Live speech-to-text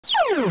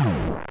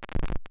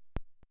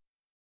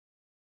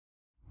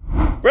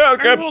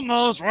Welcome.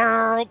 Almost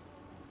world.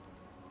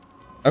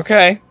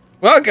 Okay,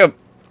 welcome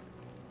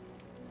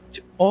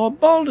to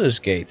Baldur's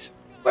Gate.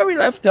 Where we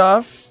left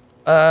off,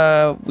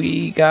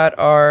 we got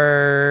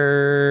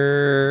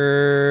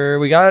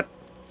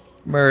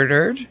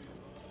murdered.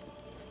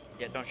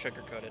 Yeah, don't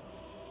sugarcoat it.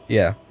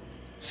 Yeah.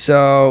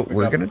 So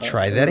we're gonna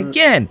try that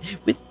again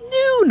with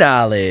new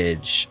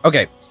knowledge.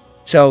 Okay.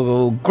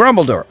 So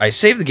Grumbledore, I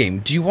saved the game.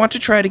 Do you want to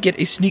try to get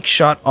a sneak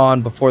shot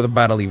on before the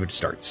battle even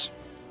starts?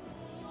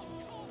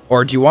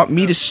 Or do you want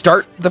me to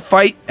start the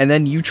fight and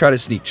then you try to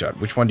sneak shot?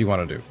 Which one do you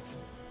want to do?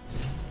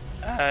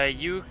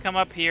 You come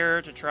up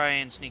here to try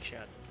and sneak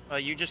shot.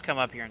 You just come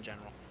up here in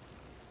general.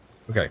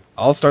 Okay,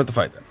 I'll start the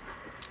fight then.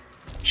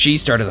 She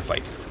started the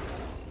fight.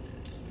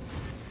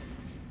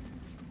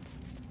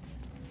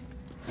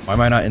 Why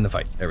am I not in the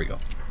fight? There we go.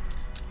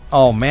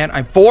 Oh man,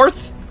 I'm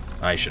fourth?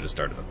 I should have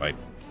started the fight.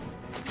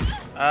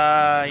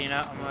 You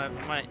know, I'm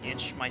gonna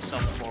inch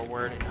myself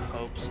forward in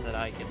hopes that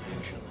I can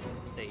actually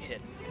stay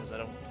hidden, because I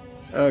don't...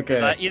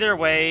 Okay. Either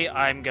way,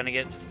 I'm gonna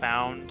get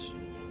found.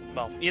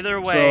 Well,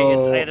 either way,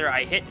 it's either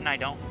I hit and I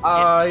don't hit.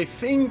 I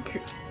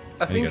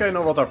think I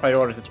know what our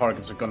priority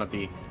targets are gonna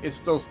be.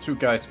 It's those two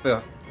guys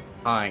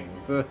behind.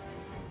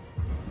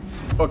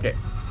 Okay.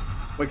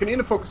 We can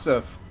either focus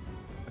of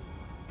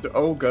the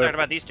ogre Talking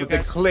about these two with the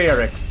guys?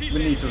 clerics. We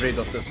need to rid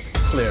of the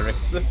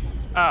clerics.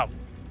 Oh.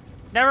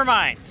 Never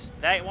mind.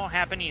 That won't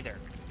happen either.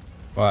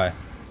 Why?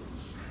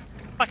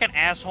 Fucking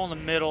asshole in the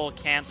middle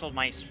canceled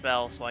my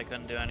spell, so I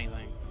couldn't do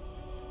anything.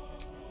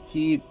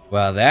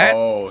 Well,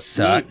 that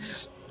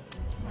sucks.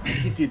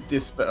 He did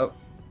dispel.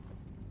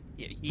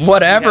 Yeah,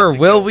 Whatever he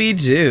will we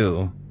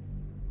do?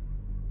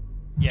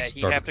 Yeah,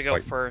 you Start have the to go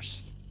fight.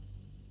 first.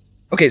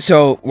 Okay,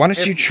 so why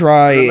don't you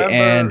try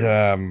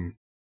and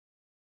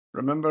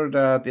Remember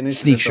that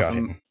initiative sneak shot doesn't-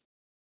 him?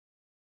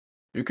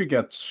 You could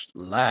get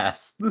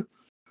last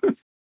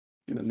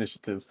in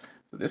initiative.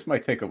 But this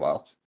might take a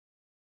while.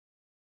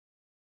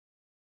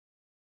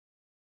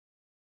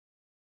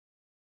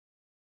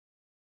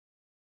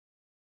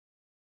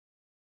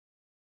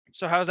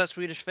 So how's that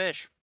Swedish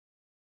fish?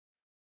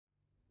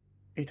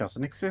 It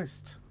doesn't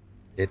exist.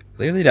 It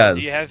clearly does.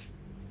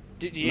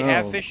 Do you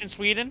have No. fish in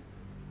Sweden?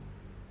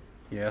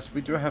 Yes,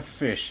 we do have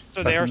fish.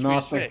 So but they are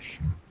not Swedish fish.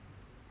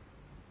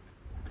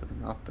 But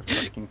not the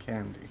fucking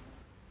candy.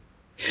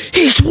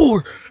 He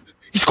swore!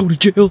 He's going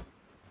to jail!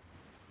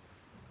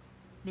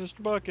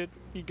 Mr. Bucket.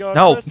 He got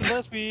No. arrested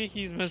last week.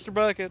 He's Mr.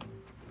 Bucket.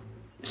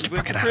 Mr. He went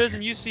Bucket to out of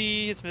prison. here. You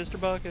see, it's Mr.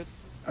 Bucket.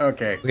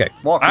 Okay. Okay,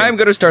 Walk in. I'm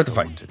gonna start the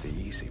fight. To the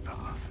easy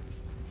path.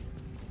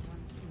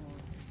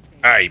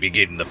 I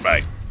begin the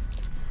fight.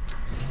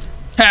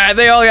 Ha,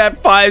 they all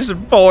got 5s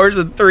and 4s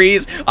and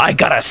 3s. I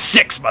got a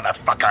 6,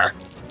 motherfucker!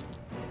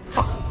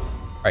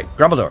 Alright,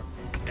 Grumbledore.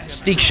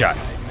 Sneak shot.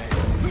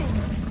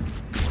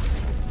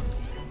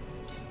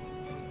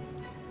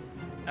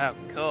 Oh,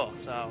 cool.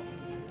 So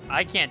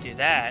I can't do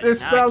that.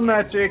 This Now I spell can.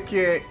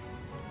 magic.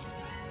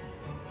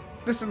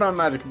 This spell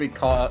magic can be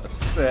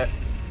cast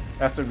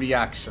as a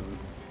reaction.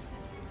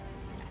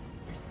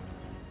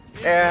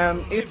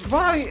 And it's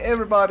why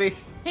everybody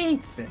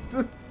hates it.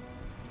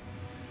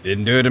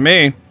 Didn't do it to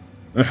me.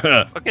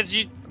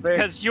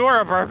 Because you're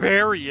a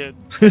barbarian.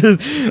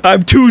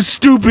 I'm too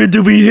stupid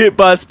to be hit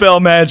by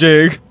spell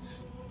magic.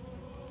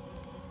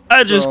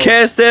 I just So-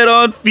 cast that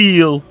on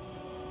feel.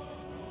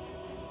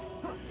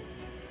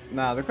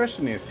 Now the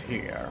question is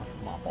here,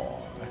 my boy.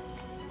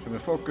 Should we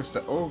focus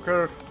the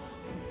ogre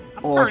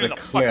I'm or partying the the fucker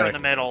in cleric? the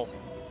middle.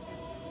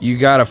 You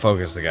gotta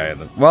focus the guy in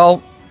the...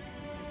 Well...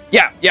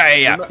 Yeah.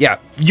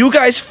 You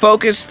guys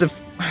focus the...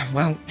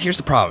 Well, here's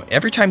the problem.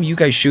 Every time you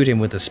guys shoot him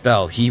with a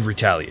spell, he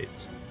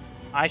retaliates.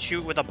 I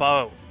shoot with a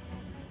bow.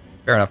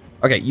 Fair enough.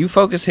 Okay, you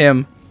focus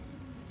him.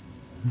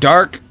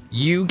 Dark,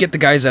 you get the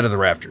guys out of the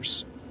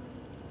rafters.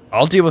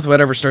 I'll deal with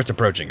whatever starts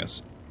approaching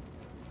us.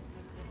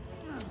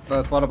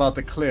 But what about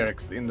the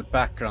clerics in the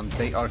background?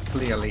 They are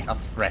clearly a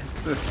threat.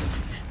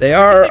 They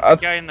I are take a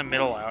the guy in the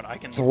middle out. I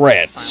can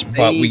threat, silence-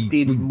 but They we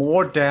did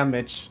more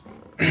damage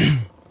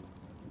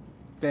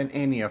than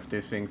any of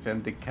these things,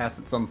 and they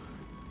casted some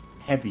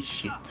heavy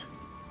shit.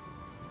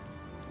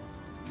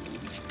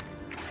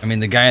 I mean,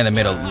 the guy in the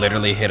middle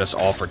literally hit us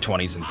all for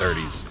 20s and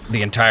 30s.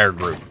 The entire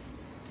group.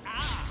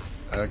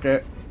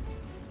 Okay.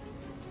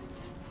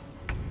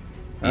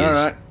 He is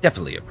Alright.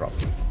 definitely a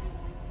problem.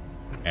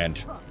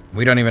 And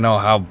we don't even know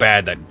how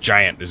bad that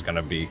giant is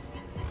gonna be.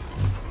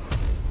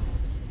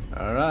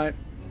 Alright.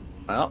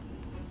 Well.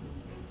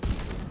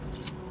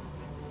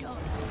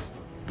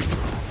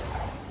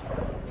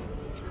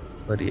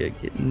 But yeah,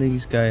 getting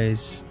these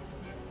guys.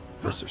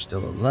 Of course, they're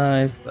still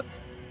alive, but.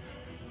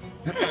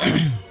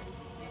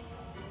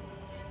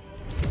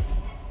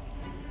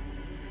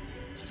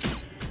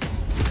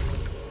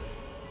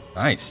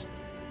 Nice.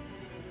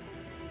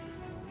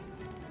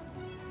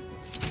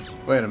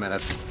 Wait a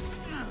minute.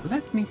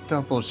 Let me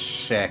double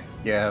check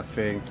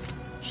thing.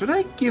 Should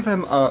I give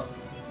him a...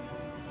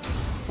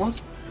 What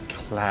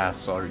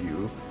class are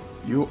you?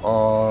 You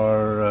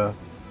are...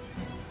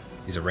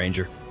 He's a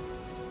ranger.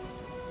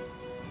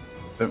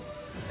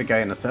 The guy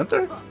in the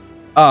center?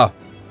 Oh,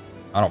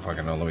 I don't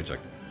fucking know. Let me check.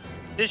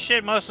 This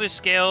shit mostly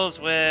scales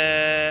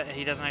with...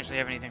 He doesn't actually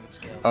have anything that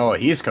scales. Oh,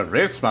 he's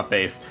charisma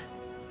based.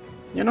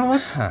 You know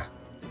what? Huh.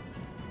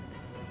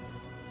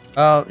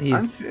 Well,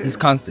 he's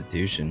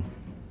Constitution.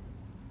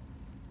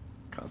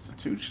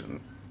 Constitution.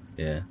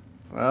 Yeah,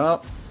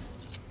 Well,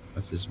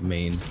 that's his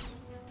main.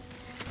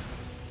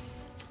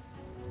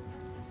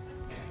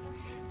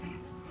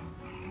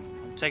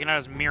 Taking out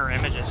his mirror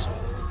images.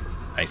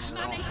 Nice.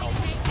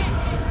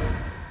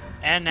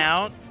 And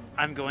now,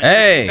 I'm going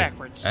Hey!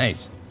 backwards.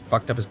 Nice.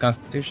 Fucked up his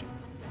Constitution.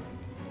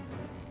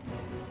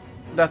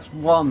 that's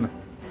one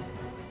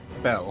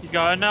spell. He's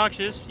got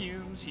noxious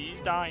fumes.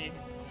 He's dying.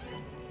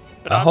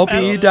 But I I'm hope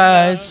faster he than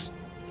dies.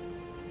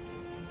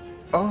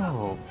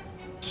 Oh,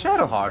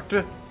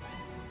 Shadowheart.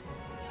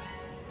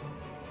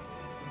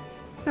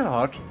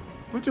 Shadowheart,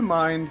 would you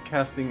mind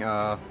casting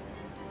a...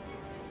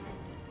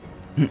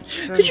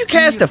 Could you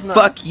cast a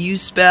fuck you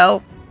spell?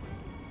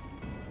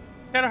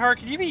 that. Shadowheart,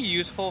 can you be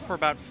useful for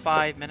about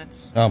 5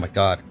 minutes? Oh my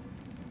god.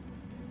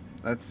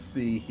 Let's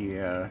see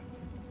here.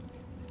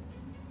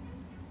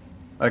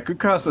 I could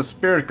cast a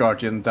Spirit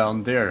Guardian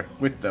down there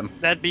with them.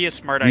 That'd be a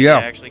smart idea, Yeah.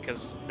 actually,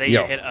 because they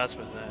Yeah. hit us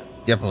with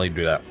that. Definitely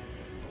do that.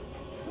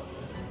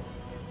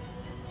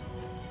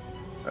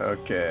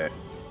 Okay.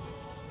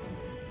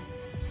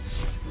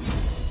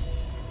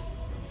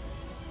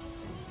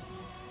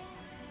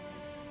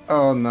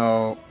 Oh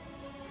no.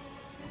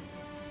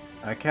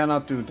 I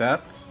cannot do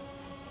that.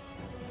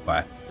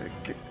 Bye.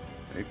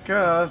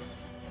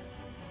 Because...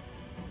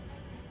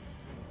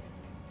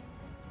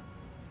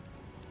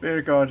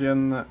 Spirit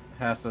Guardian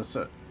has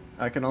a...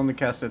 I can only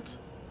cast it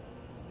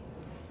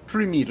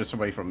 3 meters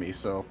away from me,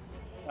 so...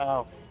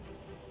 Oh.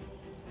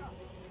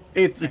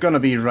 It's gonna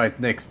be right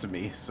next to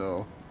me,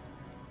 so...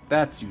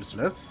 That's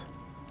useless.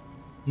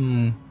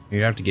 You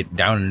have to get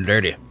down and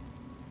dirty.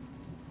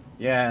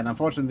 Yeah, and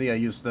unfortunately I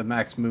used the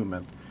max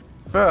movement.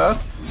 But...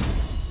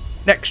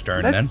 Next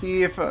turn, let's then.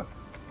 see if...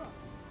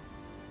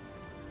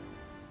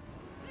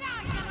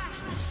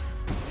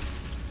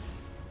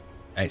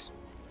 Nice.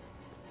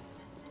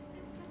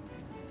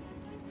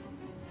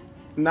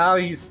 Now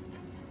he's...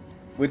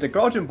 With the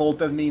Guardian Bolt,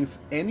 that means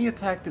any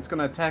attack that's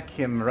gonna attack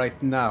him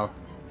right now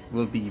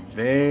will be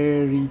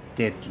very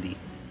deadly.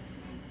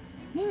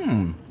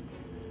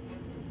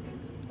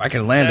 I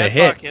can land a Yeah,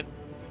 hit. fuck it.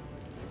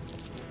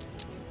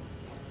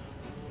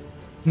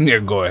 Yeah,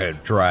 go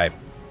ahead, try.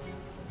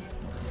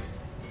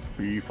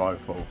 3, 5,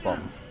 4, 5.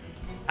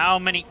 How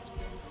many?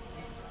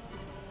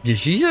 Did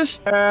she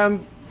just?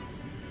 And...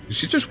 Did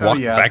she just Oh, walk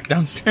yeah. back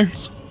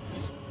downstairs?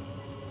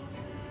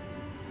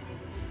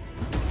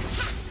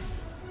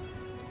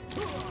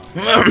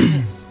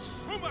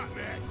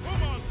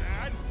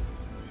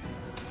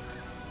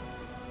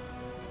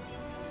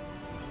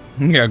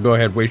 Yeah, go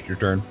ahead, waste your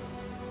turn.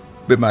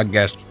 Be my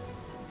guest.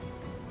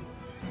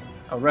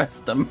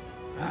 arrest them.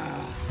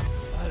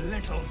 A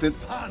little Did-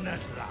 fun at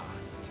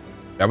last.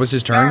 That was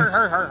his turn?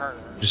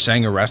 Just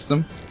saying arrest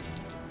them?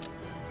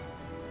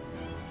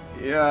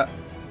 Yeah.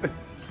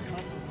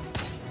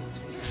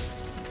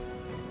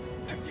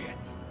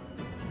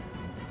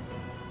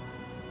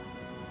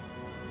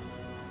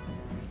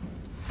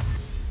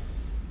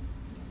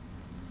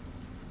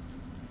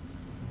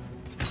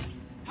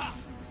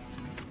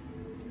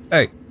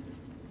 Hey,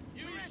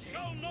 You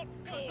shall not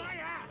fall. I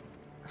am.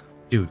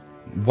 dude,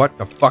 what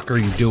the fuck are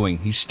you doing?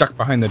 He's stuck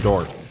behind the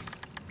door.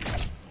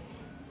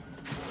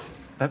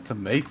 That's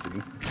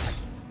amazing.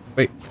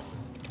 Wait.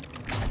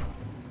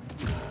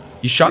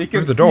 You shot You through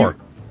can the see- door.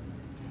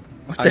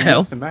 What the I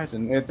hell? just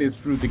imagine it is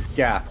through the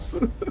gaps.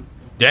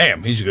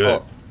 Damn, he's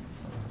good.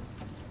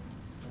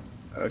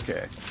 Oh.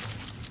 Okay.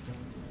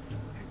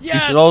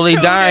 Yes, slowly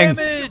 2 dying.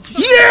 damage!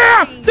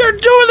 Yeah! They're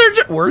doing their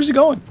job! Where is he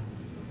going?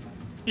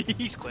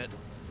 He's quit.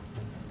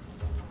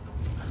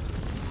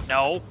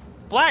 No.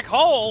 Black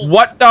hole!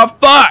 What the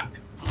fuck?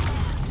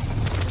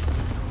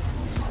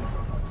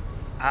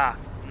 Ah.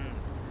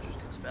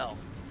 Interesting spell.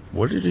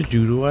 What did it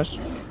do to us?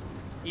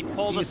 He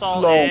pulled He's us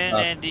all slow, in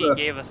and he but-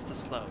 gave us the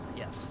slow.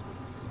 Yes.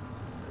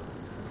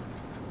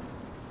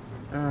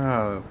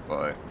 Oh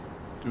boy.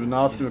 Do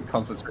not do a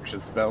concentration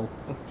spell.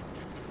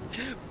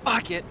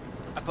 Fuck it.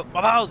 I put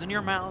my balls in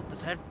your mouth. I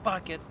said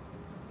fuck it.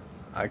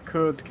 I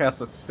could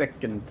cast a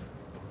second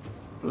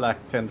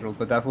black tendril,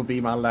 but that will be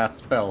my last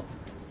spell.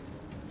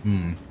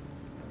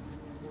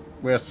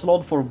 We're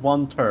slowed for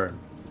 1 turn.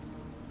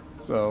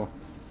 So,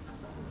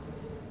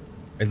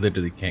 I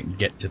literally can't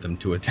get to them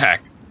to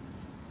attack.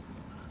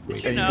 Did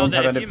Yeah, you you know don't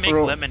that have if any you make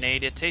throw-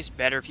 lemonade, it tastes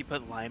better if you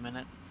put lime in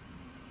it?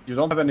 you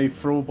don't have any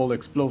throwable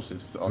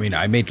explosives. I mean,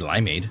 I made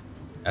limeade.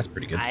 That's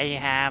pretty good. I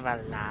have a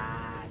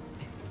lot.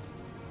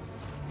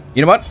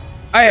 You know what?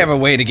 I have a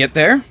way to get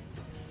there.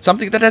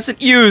 Something that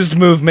hasn't used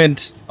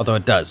movement. Although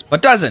it does,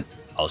 but doesn't.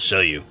 I'll show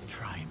you.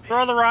 Try me.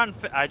 Throw the rotten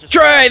food. I just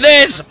Try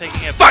this, I was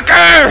picking up, fucker!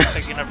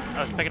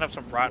 I was picking up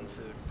some rotten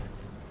food.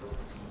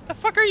 The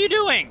fuck are you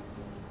doing?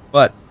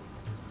 What?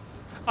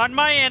 On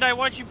my end, I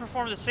watch you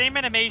perform the same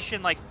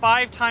animation like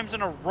 5 times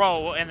in a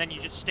row, and then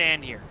you just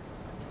stand here.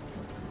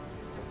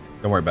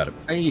 Don't worry about it.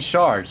 And he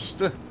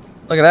charged. Look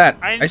at that.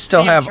 I didn't I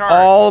still see him have charge.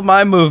 all of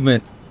my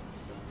movement.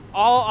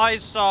 All I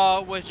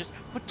saw was just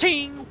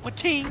wa-ting,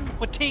 wa-ting,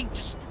 wa-ting,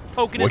 just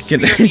poking What his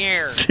can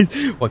spear in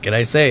the air. What can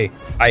I say?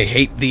 I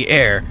hate the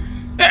air.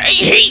 I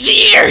hate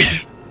the air.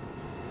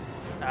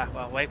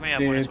 Well, wake me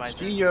up when it's my Did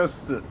turn. she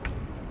just...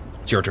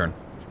 It's your turn.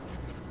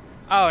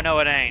 Oh, no,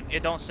 it ain't.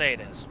 It don't say it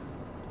is.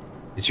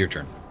 It's your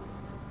turn.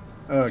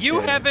 Okay, You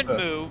haven't so-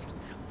 moved.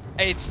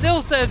 It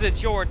still says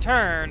it's your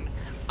turn.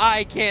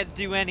 I can't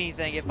do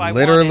anything if I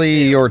Literally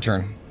wanted to. your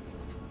turn.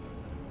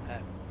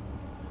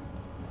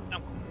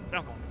 I'm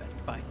going to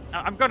bed. Bye.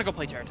 I'm going to go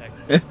play Terra Tech.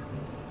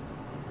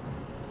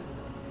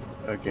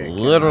 Okay.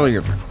 Literally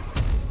your turn.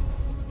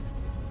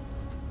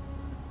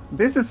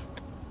 This is...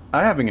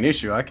 I'm having an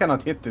issue. I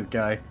cannot hit this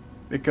guy.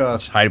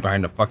 Because... Just hide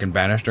behind the fucking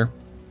banister.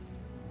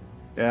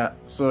 Yeah,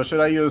 so should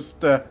I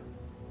just... Let's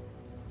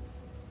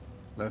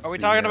Are we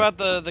see talking here. about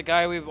the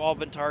guy we've all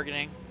been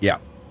targeting? Yeah.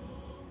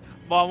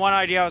 Well, one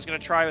idea I was going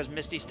to try was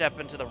Misty Step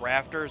into the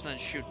rafters and then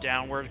shoot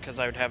downward because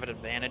I would have an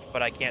advantage,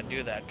 but I can't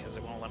do that because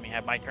it won't let me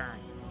have my turn.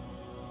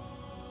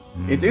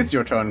 It is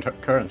your turn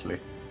currently.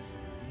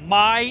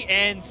 My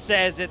end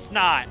says it's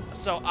not,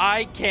 so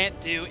I can't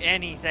do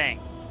anything.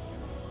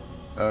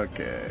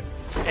 Okay.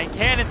 And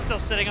Cannon's still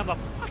sitting on the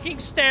fucking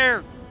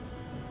stair.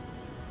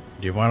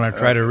 Do you want to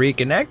try to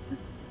reconnect?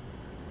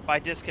 If I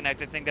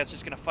disconnect, I think that's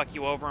just going to fuck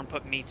you over and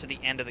put me to the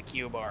end of the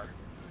queue bar.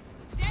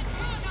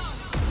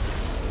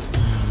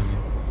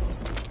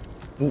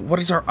 What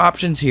is our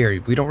options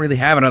here? We don't really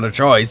have another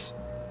choice.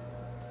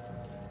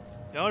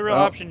 The only real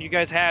Well- option you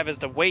guys have is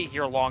to wait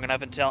here long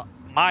enough until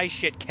my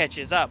shit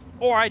catches up,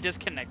 or I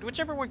disconnect,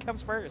 whichever one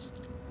comes first.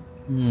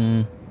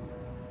 Hmm.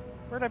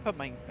 Where'd I put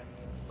my pen?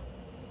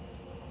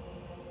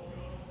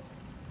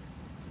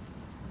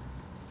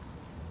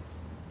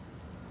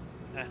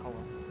 Hold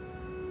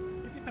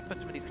on. Maybe if I put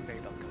some of these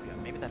conveyor belts going up,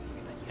 maybe that'd be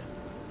a good idea.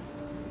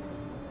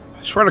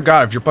 I swear to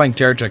God, if you're playing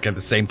Terra Tech at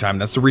the same time,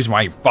 that's the reason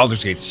why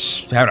Baldur's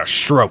Gate's having a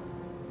stroke.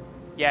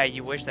 Yeah,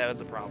 you wish that was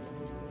the problem.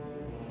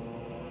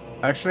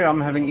 Actually, I'm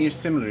having a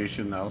similar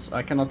issue now, so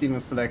I cannot even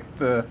select...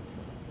 What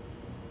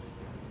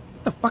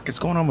the fuck is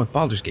going on with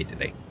Baldur's Gate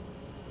today?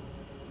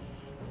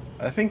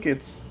 I think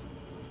it's...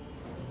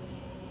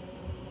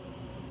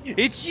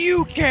 It's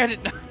you, Cannon!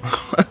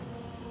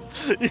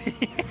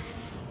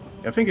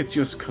 I think it's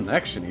just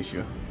connection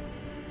issue.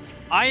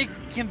 I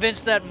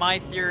convinced that my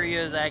theory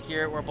is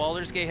accurate, where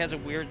Baldur's Gate has a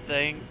weird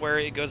thing where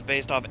it goes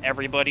based off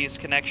everybody's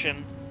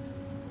connection.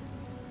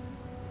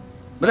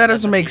 But that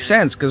doesn't make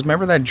sense, because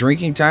remember that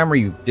drinking time where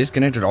you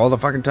disconnected all the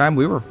fucking time?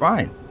 We were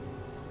fine.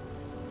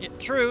 Yeah,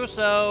 true,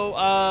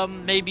 so,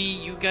 maybe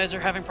you guys are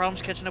having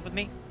problems catching up with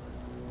me?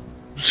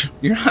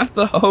 You're not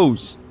the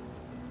host.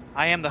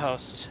 I am the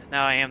host.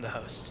 Now I am the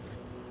host.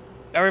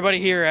 Everybody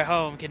here at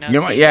home can now You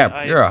know what? see Yeah, that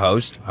I- you're a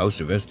host.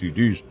 Host of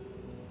STDs.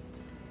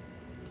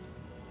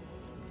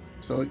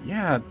 So,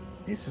 yeah,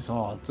 this is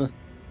odd.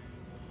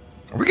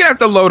 Are we gonna have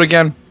to load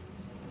again?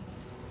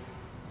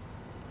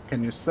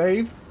 Can you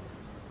save?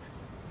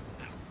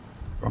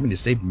 Want me to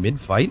save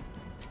mid-fight?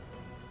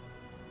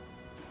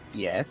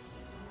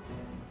 Yes.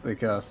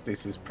 Because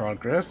this is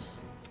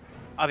progress.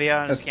 I'll be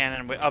honest, That's-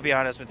 Cannon. I'll be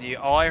honest with you.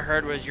 All I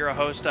heard was you're a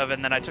host of,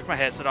 and then I took my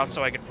headset off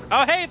so I could.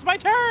 Oh, hey, it's my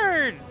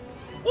turn!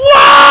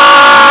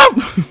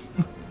 Whoa!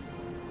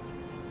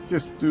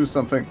 Just do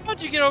something.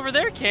 How'd you get over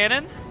there,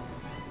 Cannon?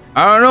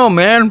 I don't know,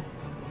 man.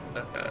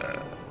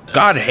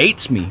 God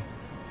hates me.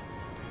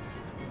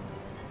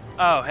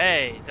 Oh,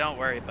 hey, don't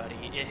worry, buddy.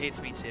 It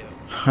hates me too.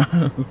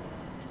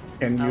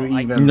 Can No, you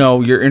I- even...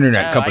 No, your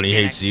internet No, company I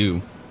can't hates actually-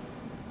 you.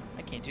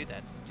 I can't do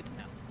that. Good to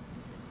know.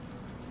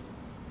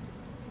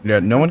 Yeah,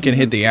 no one can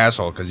hit the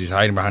asshole because he's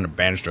hiding behind a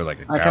banister like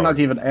a I coward. cannot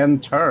even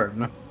end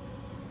turn.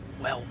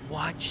 Well,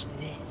 watch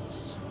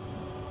this.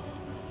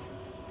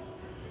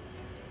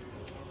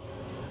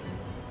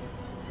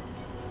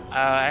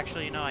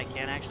 Actually, no, I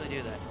can't actually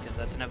do that because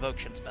that's an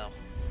evocation spell.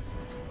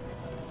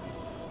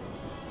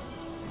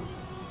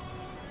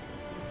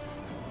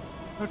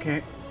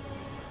 Okay.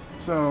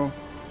 So...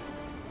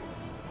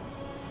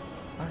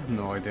 I have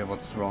no idea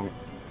what's wrong.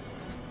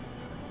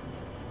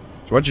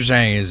 So what you're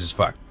saying is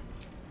fuck.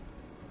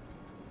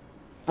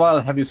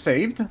 Well, have you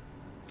saved?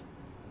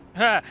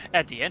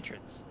 At the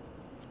entrance.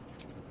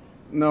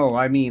 No,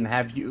 I mean,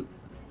 have you...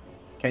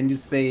 Can you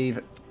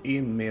save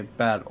in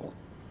mid-battle?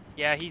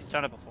 Yeah, he's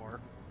done it before.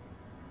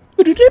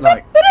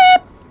 Like...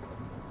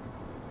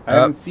 I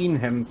haven't seen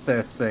him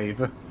say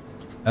save.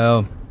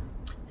 Oh.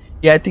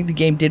 Yeah, I think the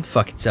game did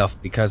fuck itself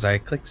because I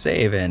clicked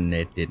save and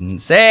it didn't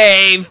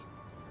save.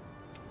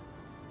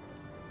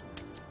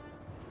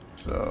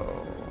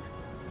 So...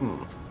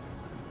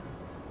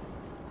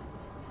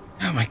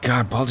 Oh my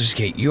god, Baldur's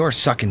Gate, you are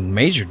sucking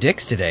major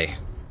dicks today.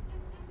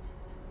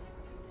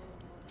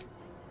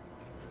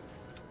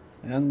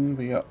 And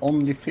we are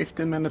only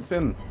 15 minutes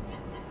in.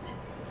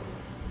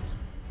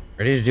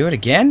 Ready to do it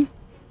again?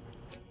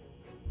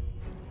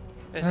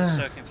 This is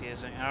so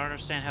confusing. I don't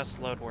understand how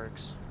slowed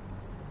works.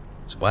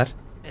 It's what?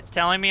 It's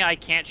telling me I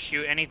can't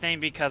shoot anything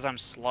because I'm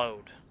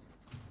slowed.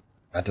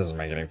 That doesn't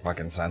make any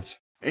fucking sense.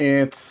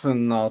 It's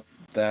not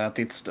that.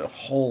 It's the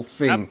whole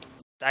thing.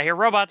 I hear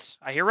robots.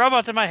 I hear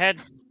robots in my head.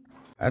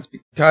 That's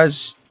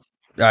because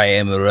I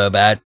am a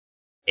robot.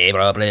 I'm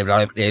No, I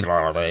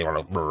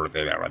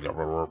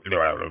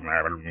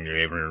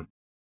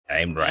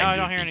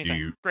don't hear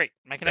anything. Great.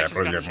 My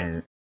connection's gonna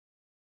shit.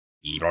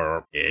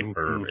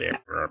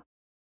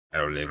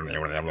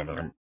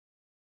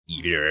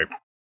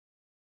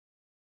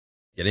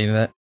 Get any of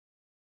that?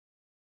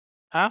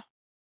 Huh?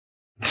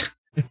 Did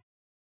you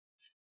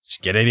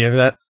get any of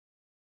that?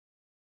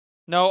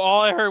 No,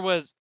 all I heard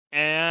was,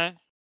 eh.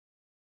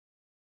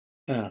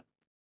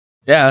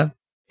 Yeah,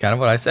 kind of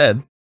what I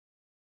said.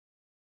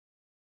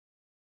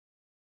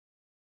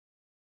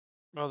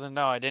 Well, then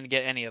no, I didn't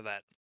get any of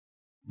that.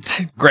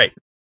 Great.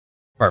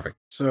 Perfect.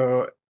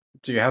 So,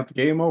 do you have the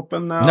game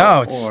open now?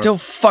 No, it's or- still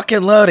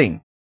fucking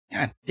loading.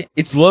 God,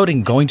 it's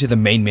loading going to the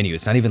main menu.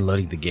 It's not even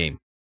loading the game.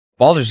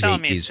 Baldur's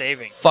telling Gate me it's is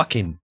saving.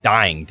 fucking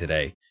dying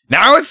today.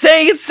 Now it's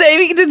saying it's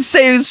saving. It didn't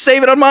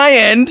save it on my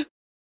end.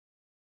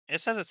 It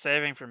says it's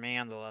saving for me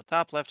on the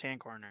top left-hand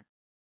corner.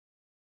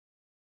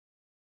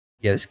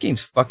 Yeah, this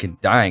game's fucking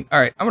dying. All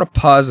right, I'm gonna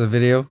pause the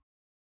video.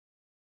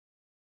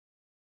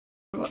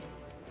 And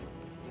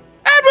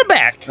we're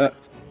back.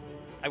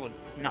 I will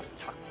not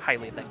talk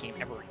highly of that game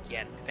ever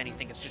again. If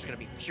anything, it's just gonna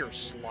be pure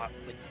slot,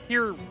 like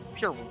pure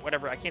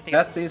whatever. I can't think.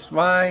 That is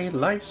why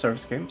live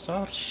service games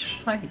are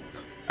shite.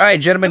 All right,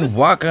 gentlemen,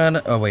 walk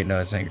on. Oh wait, no,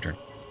 it's not your turn.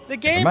 The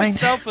game mind.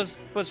 itself was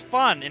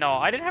fun, you know.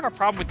 I didn't have a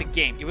problem with the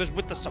game. It was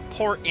with the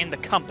support in the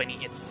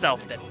company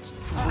itself that was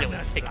really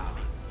taking me.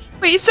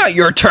 Wait, it's not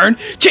your turn,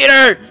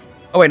 cheater!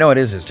 Oh wait, no, it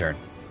is his turn.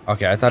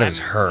 Okay, I thought it was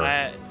her.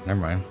 Never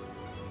mind.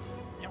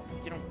 You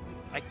know,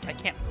 I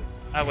can't move.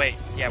 Oh wait,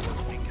 yeah,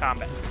 we're in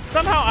combat.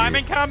 Somehow I'm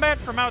in combat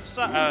from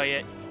outside. Oh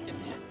yeah.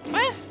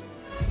 What?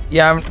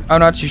 Yeah, I'm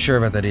not too sure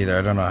about that either.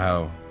 I don't know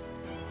how.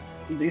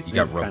 This You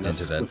got is roped kind of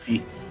into that.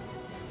 spoofy.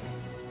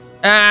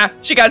 Ah,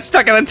 she got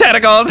stuck in the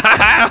tentacles.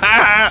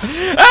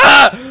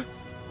 Ah!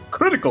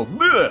 Critical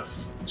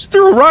miss. She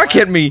threw a rock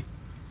at me. You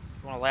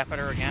want to laugh at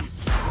her again?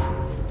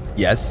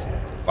 Yes.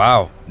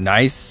 Wow,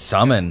 nice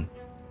summon.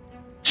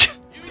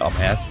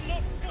 Dumbass.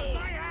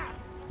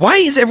 Why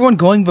is everyone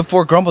going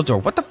before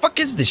Grumbledore? What the fuck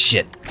is this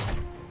shit?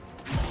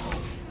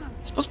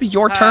 It's supposed to be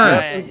your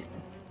turn.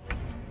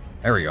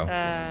 There we go.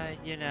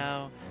 You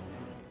know,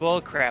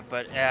 bullcrap,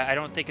 but I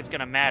don't think it's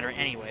gonna matter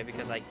anyway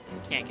because I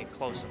can't get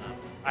close enough.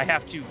 I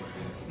have to.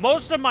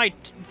 Most of my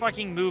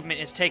fucking movement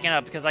is taken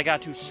up because I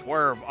got to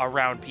swerve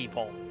around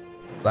people.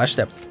 Flash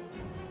step.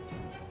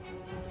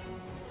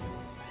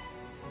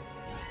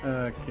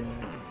 Okay.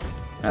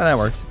 Yeah, that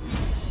works.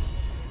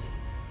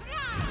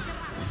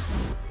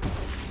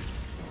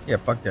 Yeah,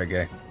 fuck that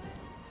guy.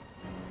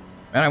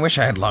 Man, I wish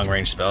I had long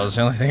range spells.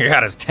 The only thing I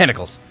got is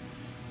tentacles.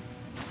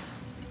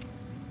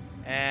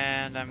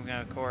 And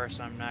of course,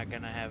 I'm not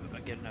gonna have a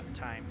good enough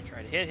time to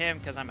try to hit him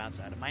because I'm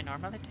outside of my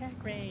normal attack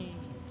range.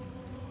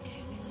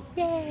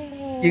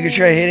 Yay! You could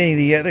try hitting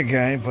the other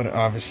guy, but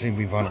obviously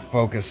we want to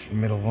focus the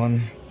middle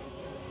one.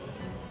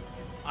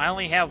 I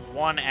only have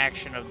one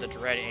action of the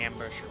Dread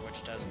Ambusher,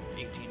 which does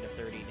 18 to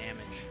 30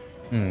 damage.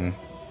 And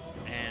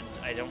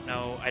I don't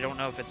know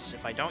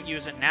if I don't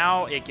use it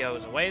now, it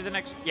goes away the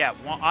next. Yeah,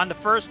 on the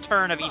first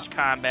turn of each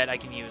combat, I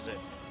can use it.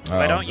 If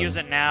I don't use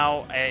it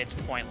now, it's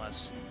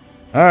pointless.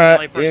 All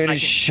right, give it a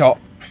shot.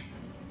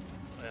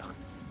 Ugh.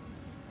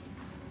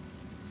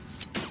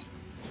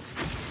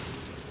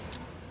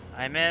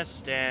 I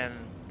missed, and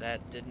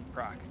that didn't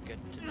proc. Good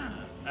to know.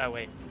 Oh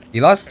wait. He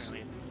lost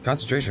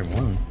concentration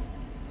one.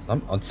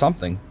 On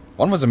something.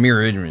 One was a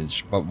mirror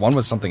image, but one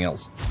was something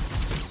else.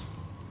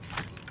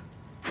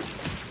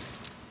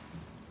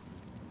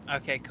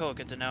 Okay, cool.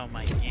 Good to know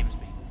my game's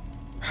being.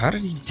 How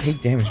did he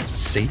take damage but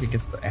save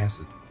against the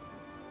acid?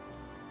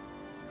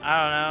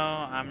 I don't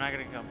know. I'm not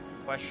gonna go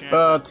question it.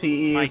 But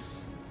he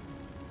is.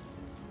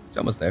 It's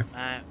almost there.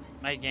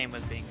 My game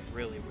was being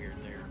really weird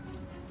there.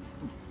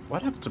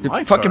 What happened to The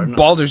my fucking turn?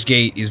 Baldur's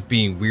Gate is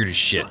being weird as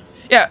shit.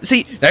 Yeah,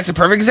 see, that's a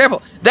perfect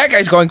example. That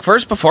guy's going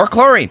first before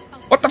Chlorine.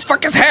 What the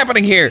fuck is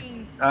happening here?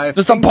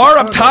 Does the bar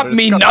up top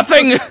mean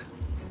nothing?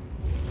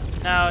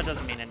 No, it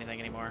doesn't mean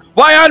anything anymore.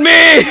 Why on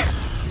me?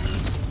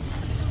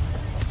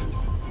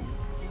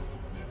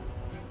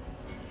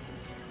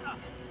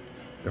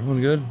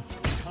 Everyone good?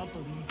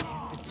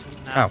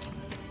 No, Ow.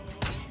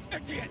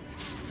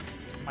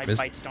 my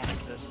Missed. bites don't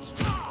exist.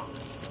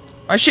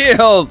 My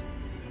shield!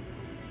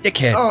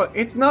 Dickhead. Oh,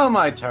 it's now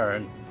my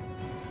turn.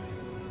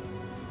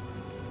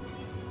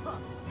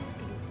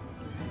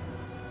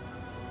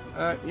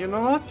 You know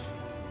what?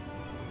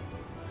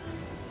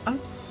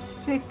 I'm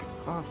sick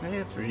of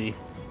every.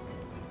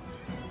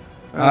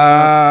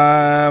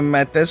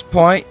 At this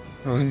point,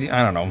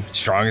 I don't know,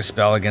 strongest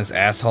spell against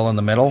asshole in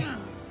the middle,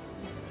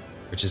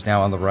 which is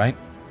now on the right.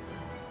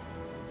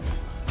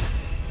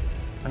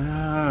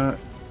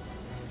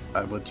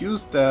 I would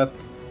use that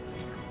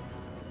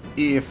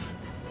if.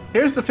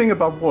 Here's the thing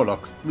about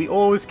warlocks: we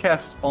always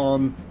cast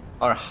on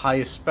our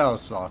highest spell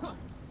slots.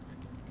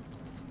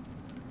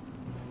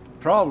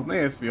 problem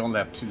is we only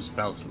have 2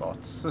 spell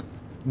slots.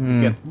 Hmm.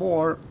 We get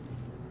more.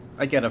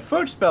 I get a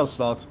 3rd spell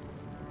slot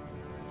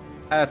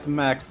at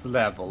max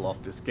level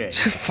of this game.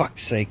 For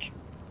fuck's sake.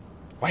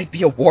 Why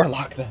be a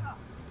warlock then?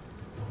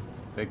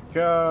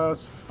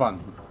 Because fun.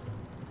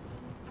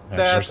 That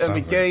That sure and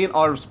we sounds gain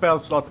our spell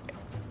slots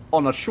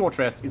on a short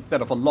rest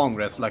instead of a long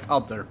rest like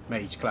other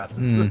mage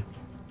classes.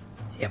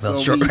 Yeah, well,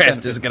 So short we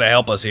rest benefit. is gonna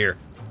help us here.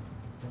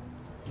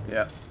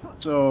 Yeah.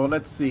 So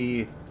let's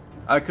see.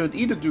 I could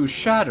either do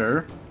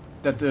Shatter,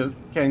 that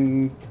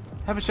can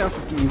have a chance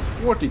of doing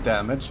 40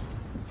 damage.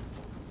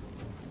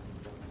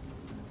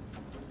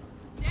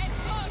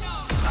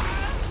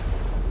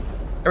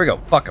 There we go.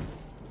 Fuck him.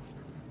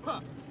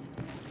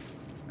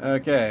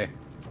 Okay.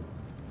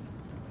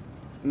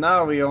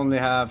 Now we only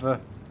have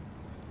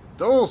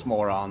those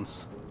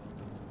morons.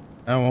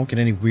 I won't get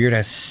any weird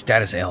ass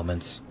status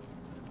ailments.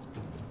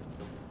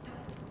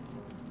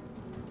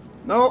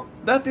 No,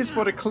 that is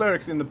for the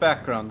clerics in the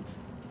background.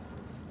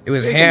 It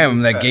was They can him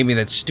use that that. gave me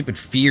that stupid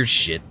fear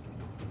shit.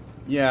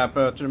 Yeah,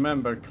 but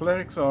remember,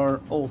 clerics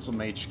are also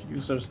mage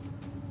users.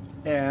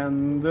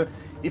 And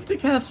if they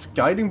cast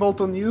Guiding Bolt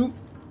on you,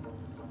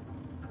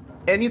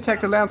 any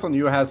attack that lands on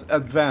you has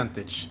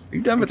advantage. Are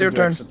you done with You your can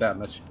do turn? extra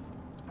damage.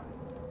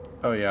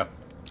 Oh yeah.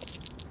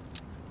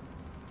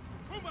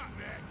 Come on,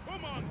 man.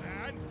 Come on,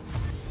 man.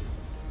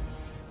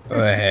 Go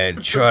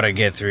ahead, try to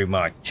get through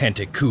my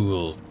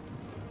tentacle.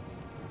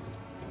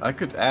 I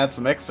could add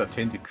some extra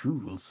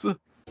tentacles.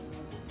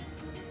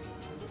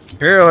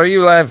 Imperial, are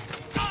you alive?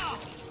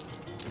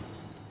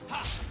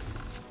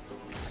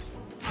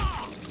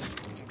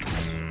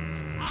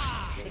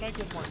 Should I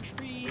get more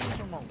trees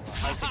or more?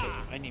 I think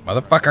I need.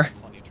 Motherfucker.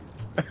 Plenty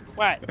of trees.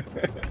 What?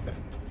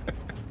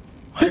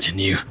 Watching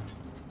you.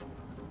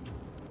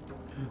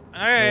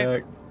 All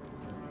right.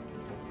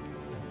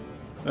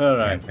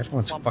 Alright. Man,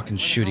 everyone's Well, fucking when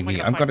shooting am I me.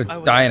 gonna I'm find-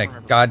 gonna oh, die I in a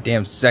remember.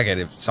 goddamn second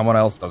if someone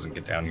else doesn't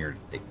get down here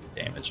to take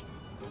damage.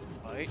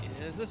 Wait,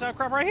 is this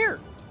outcrop right here?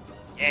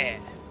 Yeah.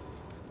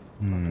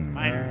 Hmm.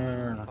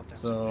 Mine. Pop down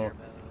some So, air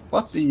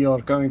what you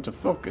are going to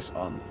focus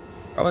on?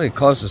 Probably the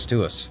closest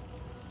to us.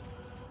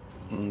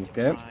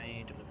 Okay.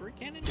 My delivery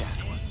cannon.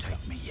 Death won't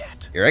take me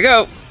yet. Here I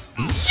go.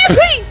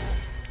 Yippee!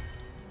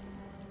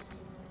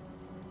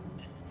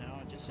 Now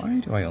I just Why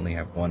do I only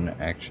have one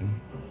action?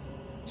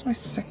 What's my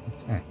second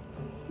attack?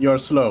 You're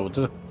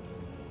slowed.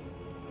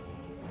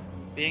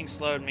 being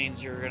slowed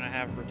means you're gonna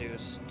have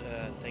reduced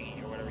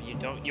thingy or whatever. You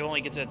don't. You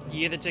only get to.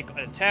 You either take an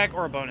attack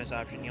or a bonus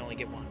option. You only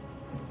get one.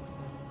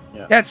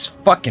 That's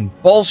fucking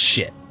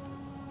bullshit.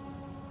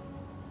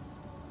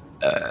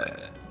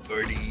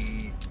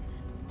 40.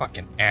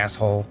 Fucking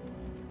asshole.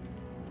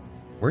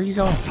 Where are you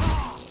going?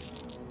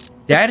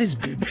 That is...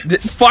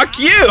 fuck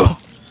you!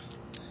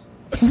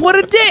 What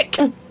a dick!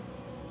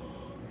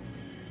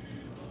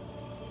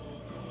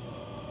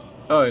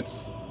 Oh,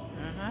 it's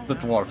the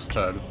dwarf's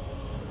turn.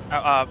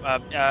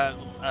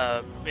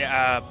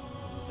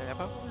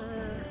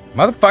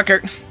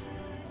 Motherfucker.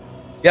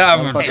 Get off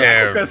of Motherfucker,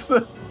 chair. focus.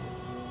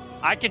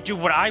 I can do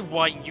what I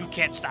want. You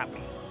can't stop me.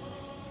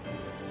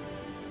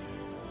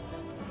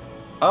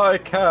 I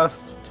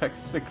cast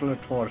Testicular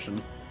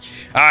Torsion.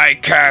 I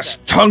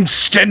cast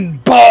tungsten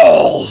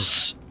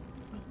balls!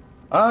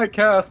 I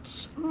cast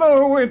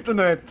Slow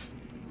Internet.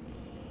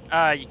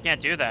 You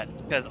can't do that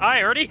because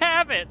I already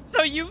have it.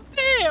 So you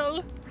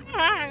fail.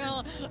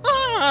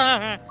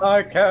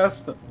 I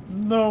cast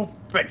No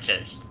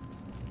Bitches.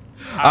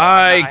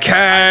 I I've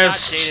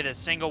cast... not dated a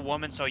single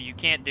woman, so you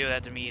can't do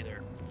that to me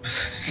either.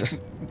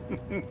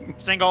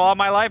 Single all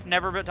my life,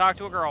 never been talked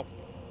to a girl.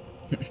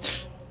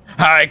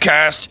 I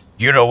cast...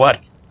 You know what?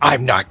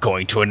 I'm not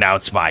going to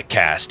announce my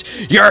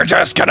cast. You're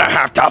just gonna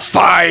have to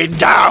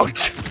find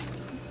out!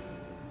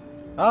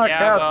 I Yeah,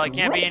 cast well, it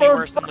can't be any Rubber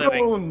worse than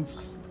living.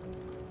 Bones.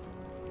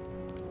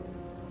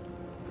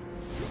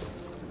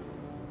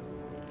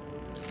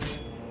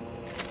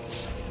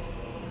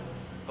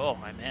 Oh,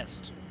 I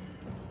missed.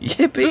 Who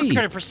could Yippee!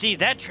 have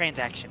perceived that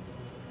transaction?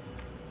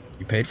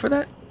 You paid for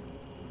that?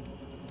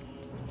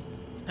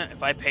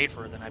 If I paid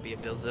for it, then I'd be a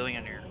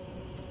bazillionaire.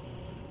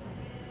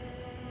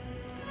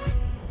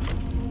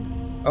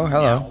 Oh,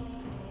 hello.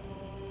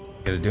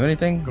 Gonna do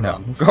anything?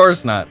 Grunts. No, of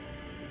course not.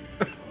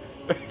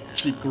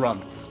 She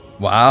grunts.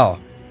 Wow.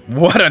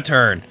 What a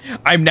turn.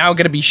 I'm now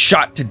gonna be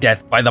shot to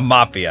death by the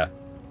Mafia.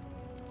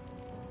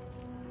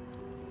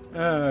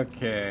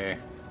 Okay.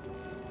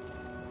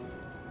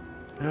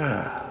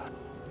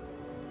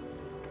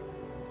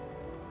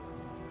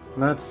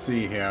 Let's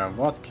see here.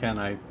 What can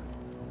I...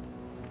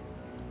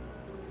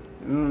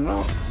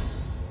 No.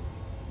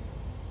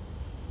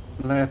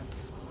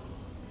 Let's...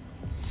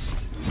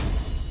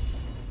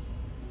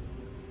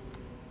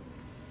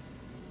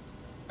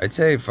 I'd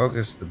say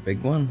focus the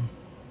big one.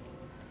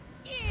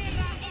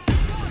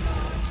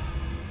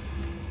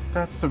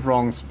 That's the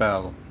wrong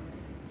spell.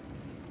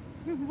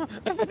 Well,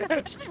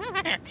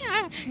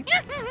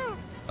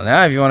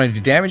 now if you want to do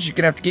damage, you're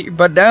gonna have to get your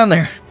butt down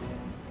there.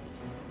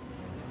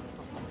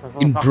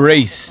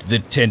 Embrace the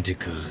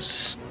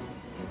tentacles.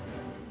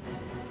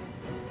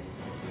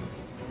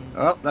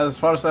 Well, that's as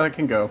far as I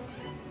can go.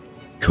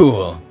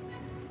 Cool.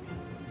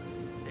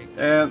 Take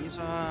And- these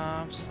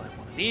off. Slap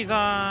one of these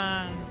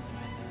on.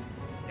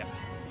 Yep.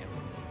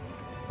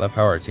 Love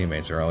how our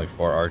teammates are only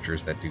 4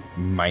 archers that do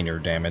minor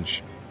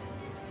damage.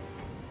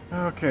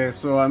 Okay,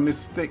 so I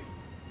mistake.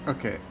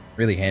 Okay,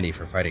 Really handy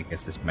for fighting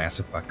against this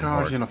massive fucking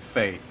Guardian horde. of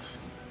Fate.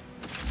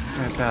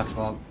 And that's the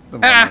one I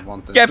Ah!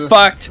 wanted. Get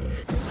fucked!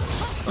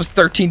 That was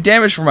 13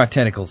 damage for my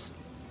tentacles.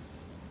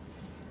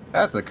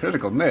 That's a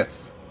critical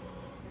miss.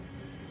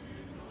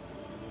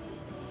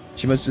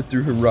 She must have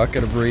threw her rock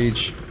out of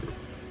rage.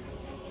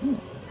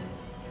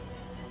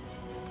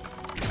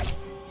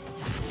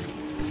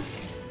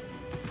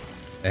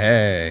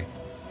 Hey.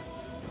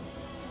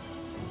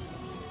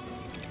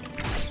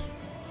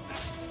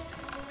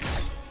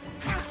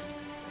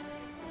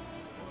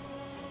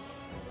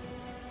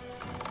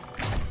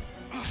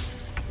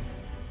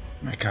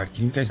 My god,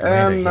 can you guys land a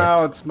And hit?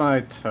 now it's my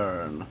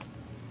turn.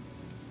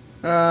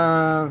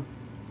 AoE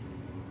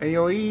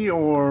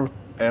or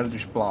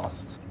Eldritch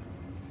Blast?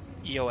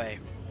 EOA.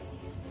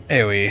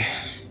 AoE.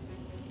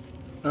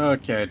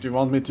 Okay, do you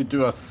want me to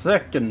do a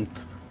second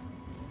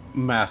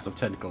Mass of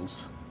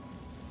Tentacles?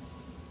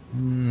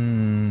 Hmm.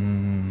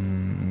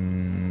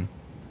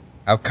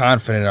 How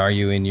confident are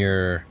you in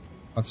your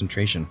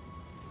concentration?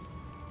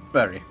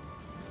 Very.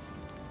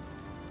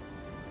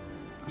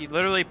 He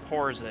literally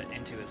pours it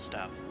into his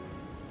stuff.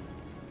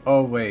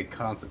 Oh wait,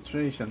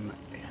 concentration.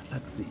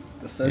 Let's see.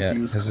 Does that Yeah,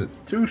 use 'cause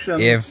Constitution?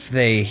 If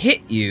they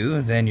hit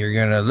you, then you're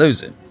gonna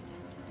lose it.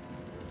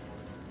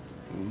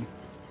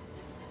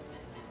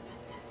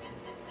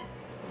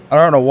 I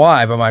don't know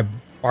why, but my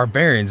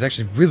barbarian's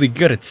actually really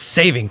good at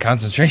saving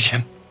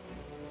concentration.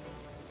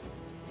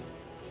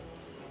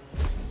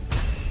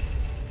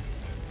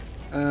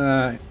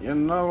 You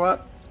know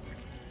what?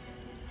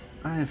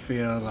 I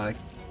feel like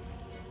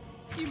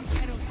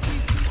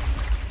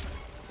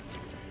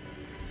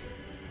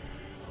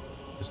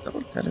Does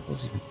double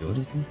tentacles even do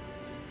anything?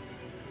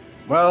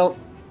 well,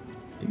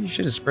 Maybe you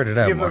should have spread it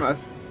out give more. them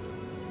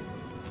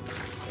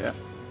a yeah.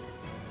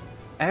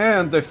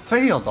 And they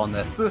failed on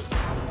it.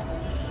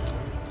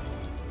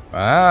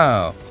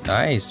 Wow,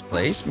 nice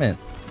placement.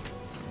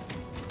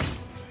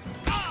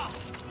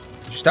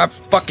 Stop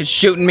fucking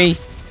shooting me.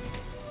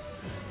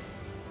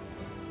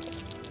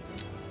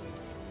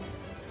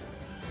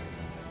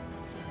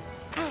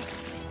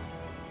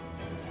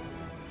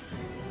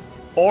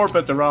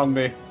 Orbit around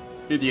me,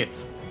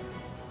 idiots.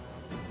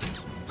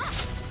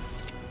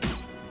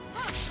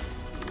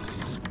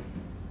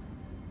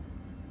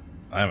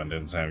 That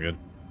didn't sound good.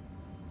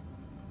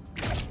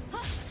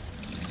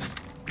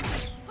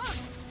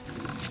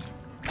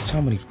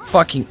 So many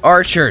fucking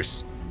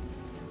archers.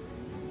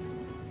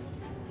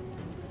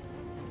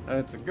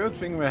 It's a good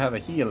thing we have a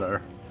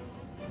healer.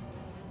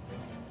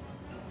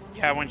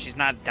 Yeah, when she's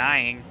not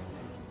dying.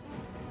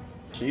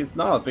 She's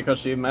not, because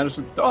she managed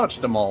to dodge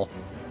them all.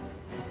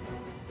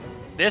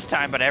 This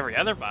time, but every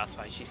other boss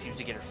fight, she seems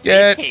to get her face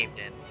Get- caved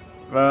in.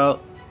 Well,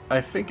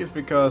 I think it's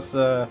because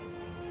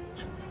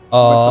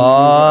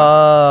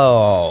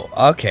Oh,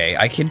 okay.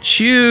 I can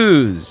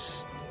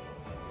choose.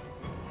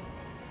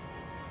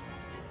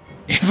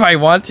 If I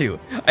want to,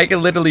 I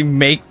can literally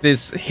make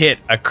this hit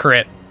a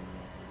crit.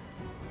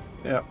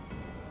 yeah.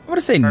 I'm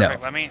gonna say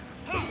Perfect. no. Let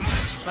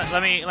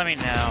me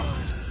know.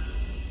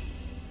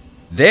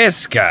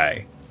 This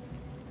guy,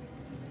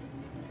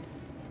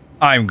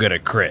 I'm gonna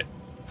crit.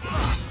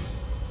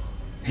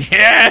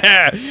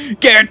 Yeah,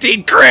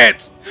 guaranteed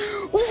crits.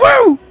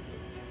 Woo!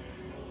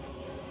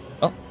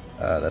 Well,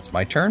 that's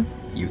my turn.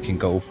 You can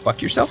go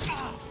fuck yourself.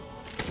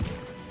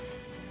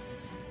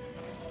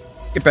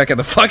 Get back at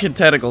the fucking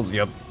tentacles,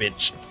 you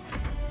bitch.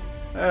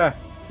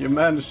 You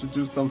managed to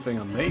do something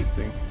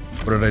amazing.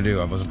 What did I do?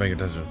 I wasn't paying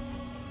attention.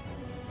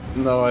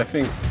 No, I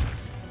think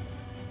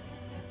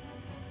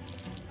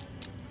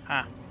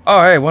Huh.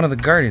 Oh, hey, one of the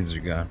guardians are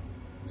gone.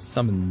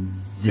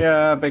 Summons.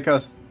 yeah,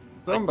 because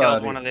I killed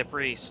somebody. one of the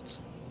priests.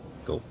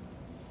 Go.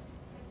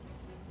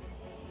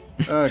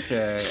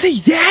 Okay. See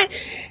that?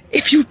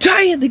 If you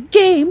die in the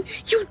game,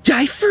 you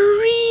die for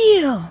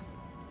real.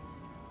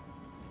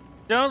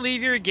 Don't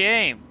leave your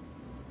game.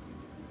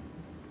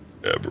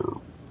 Ever.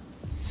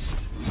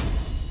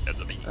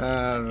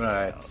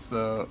 Alright,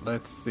 so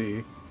let's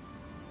see.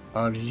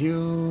 Are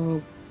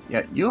you.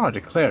 Yeah, you are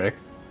the cleric.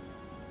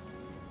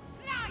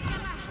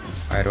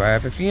 Why do I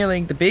have a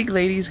feeling the big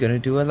lady's gonna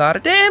do a lot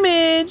of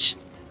damage?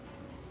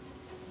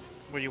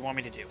 What do you want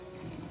me to do?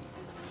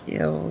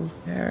 Kills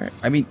her.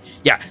 I mean,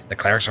 yeah, the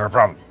clerics are a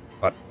problem,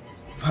 but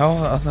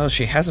well, although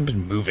she hasn't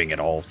been moving at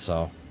all,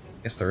 so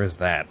I guess there is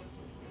that.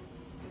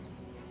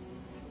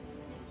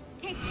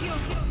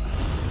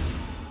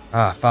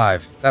 Ah,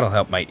 5. That'll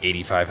help my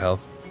 85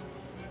 health.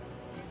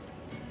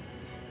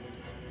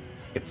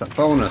 It's a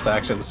bonus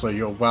action, so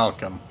you're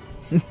welcome.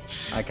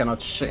 I cannot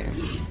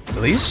change. At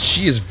least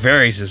she is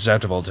very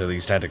susceptible to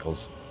these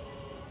tentacles.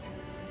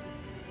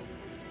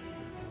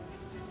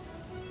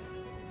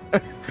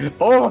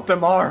 All of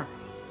them are!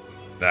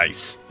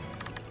 Nice.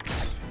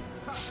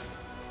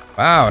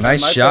 Wow,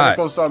 nice My shot.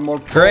 tentacles are more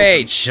potent.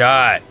 Great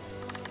shot.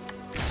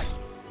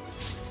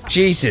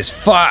 Jesus,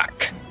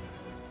 fuck.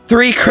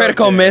 3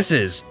 critical Okay.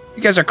 misses.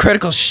 You guys are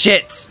critical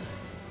shits.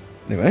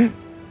 Anyway.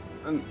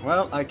 And,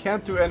 well, I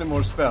can't do any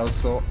more spells,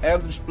 so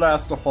Eldritch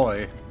Blast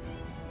ahoy.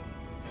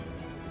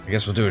 I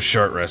guess we'll do a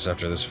short rest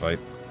after this fight.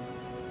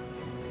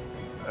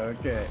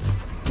 Okay.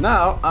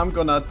 Now, I'm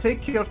gonna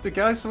take care of the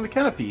guys from the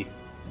canopy.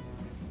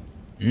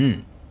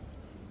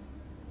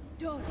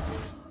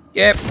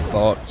 Yep,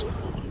 thoughts.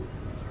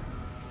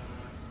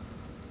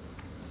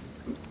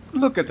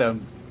 Look at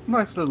them.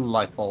 Nice little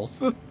light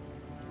balls.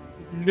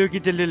 Look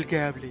at the little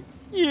goblin.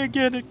 You're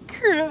gonna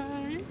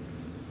cry.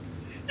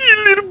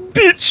 You little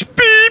bitch,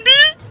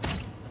 baby!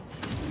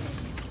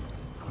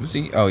 Who's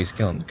he? Oh, he's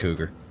killing the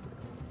cougar.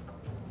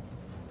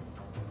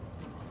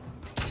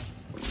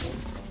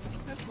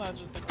 That's not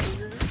just a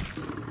cougar.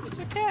 It's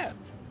a cat.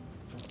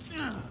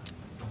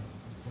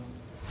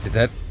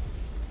 Did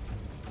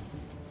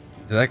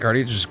that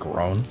guardian just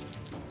groan?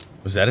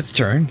 Was that its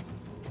turn?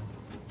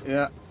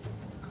 Yeah.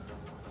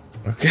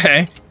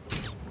 Okay.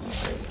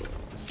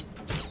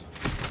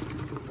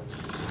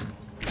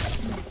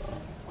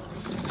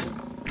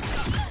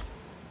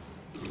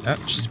 Oh,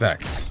 she's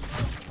back.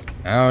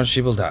 Now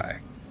she will die.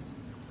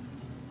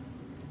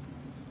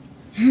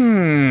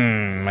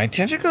 My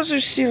tentacles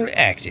are still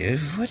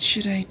active. What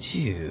should I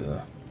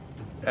do?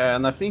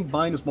 And I think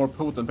mine is more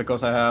potent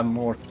because I have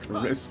more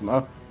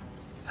charisma.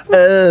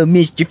 Oh,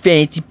 Mr.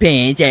 Fancy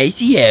Pants, I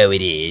see how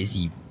it is,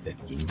 you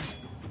fucking...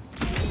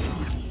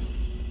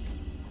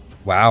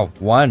 Wow,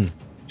 1.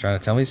 Trying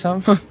to tell me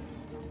something?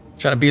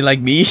 Trying to be like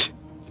me?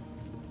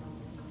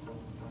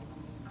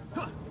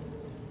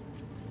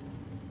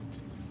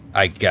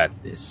 I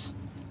got this.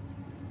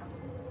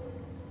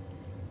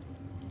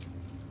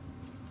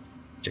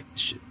 Check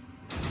this shit.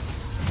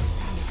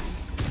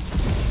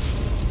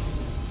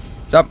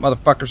 What's up,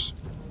 motherfuckers?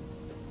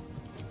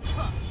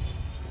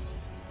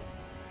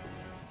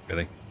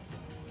 Really?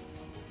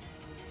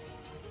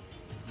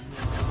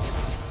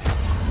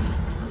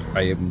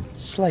 I am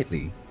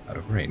slightly out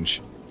of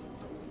range.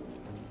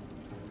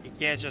 You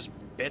can't just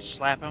bitch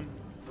slap him.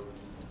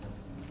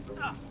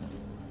 There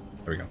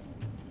we go.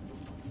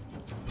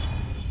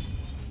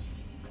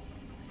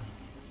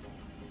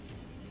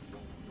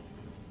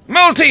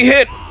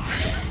 Multi-hit!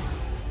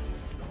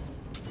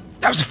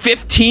 That was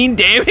 15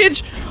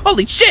 damage?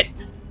 Holy shit!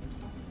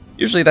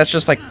 Usually that's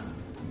just like...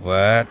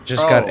 What?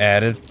 Just got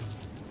added.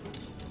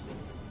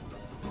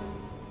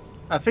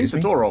 I think Excuse the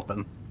me? door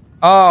open.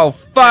 Oh,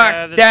 fuck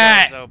Yeah, the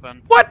that! door's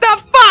open. What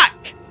the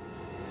fuck?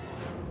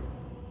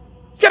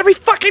 You gotta be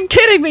fucking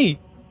kidding me!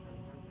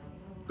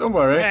 Don't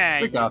worry, Yeah,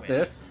 we you got wish.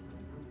 this.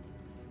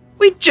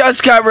 We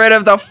just got rid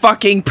of the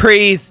fucking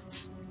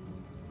priests!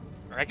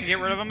 Or I can get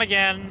rid of him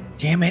again.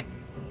 Damn it.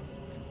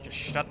 Just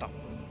shut the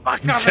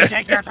fuck up and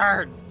take your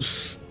turn.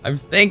 I'm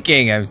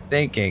thinking.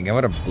 I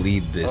wanna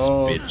bleed this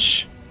Oh.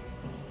 bitch.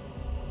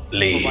 While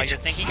Bleed. you're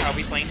thinking, I'll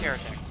be playing Terra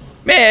Tech.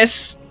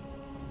 Miss!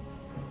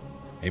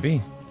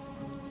 Maybe.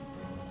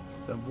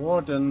 The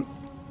warden,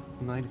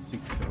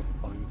 96 hero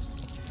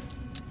points.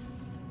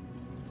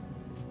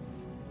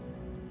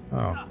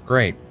 Oh,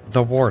 great.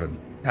 The warden.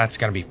 That's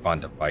gonna be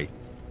fun to fight.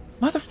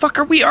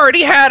 Motherfucker, we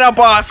already had a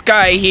boss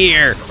guy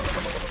here!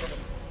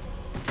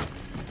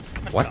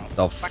 What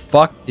the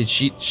fuck did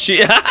she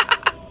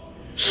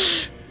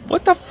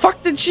What the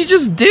fuck did she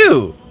just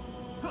do?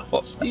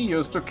 Well, He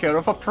just took care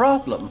of a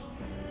problem.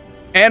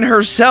 and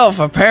herself,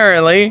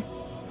 apparently.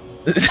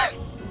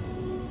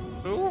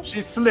 Who?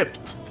 She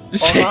slipped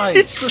on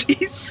ice.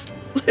 She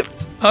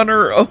slipped on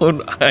her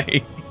own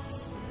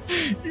ice.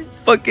 You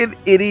fucking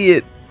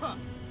idiot.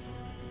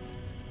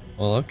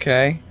 Well,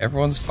 okay.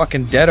 Everyone's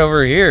fucking dead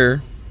over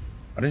here.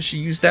 Why didn't she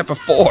use that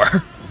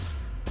before?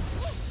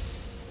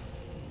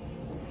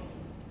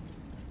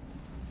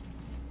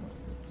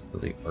 Still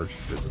the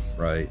archer to the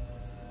right.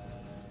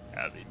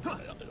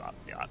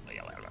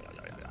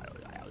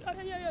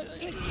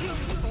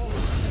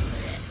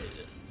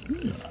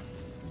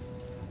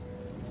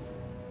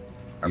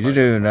 You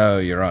do know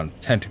you're on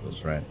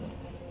tentacles, right?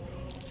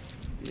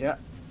 Yeah.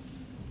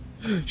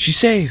 She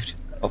saved.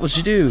 What will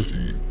she do?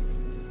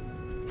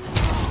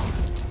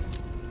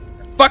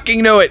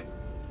 Fucking know it.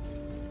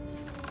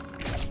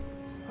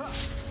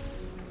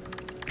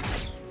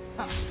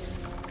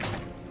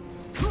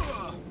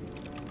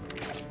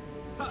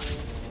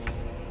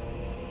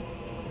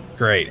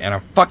 Great, and I'm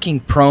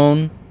fucking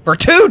prone for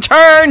 2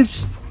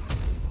 turns.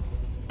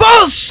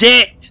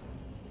 Bullshit.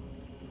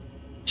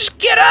 Just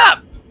get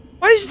up.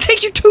 Why does it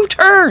take you 2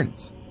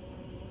 turns?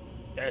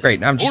 Great,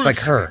 now I'm just like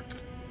her.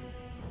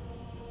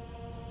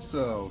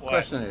 So, What?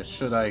 question is,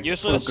 should I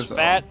Useless, focus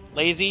fat,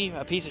 lazy,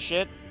 a piece of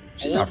shit.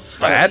 She's old, not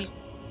fat. ugly.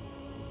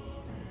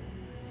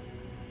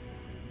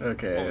 on?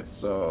 Okay, Oh,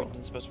 so, we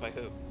didn't specify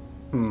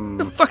who.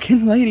 The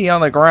fucking lady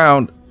on the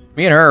ground.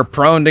 Me and her are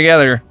prone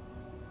together.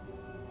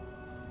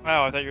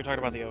 Oh, I thought you were talking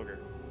about the ogre.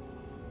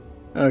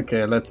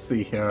 Okay, let's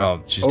see here.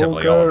 Oh, she's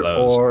definitely all of Ogre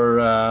those.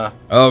 or,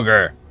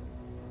 Ogre.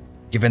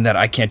 Given that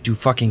I can't do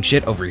fucking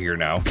shit over here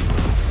now.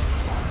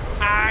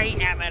 I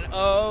am an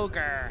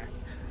ogre.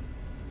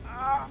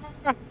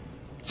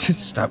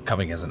 Stop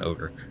coming as an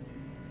ogre.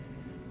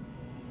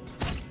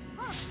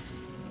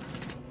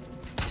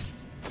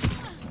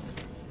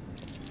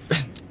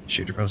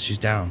 Shoot her while she's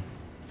down.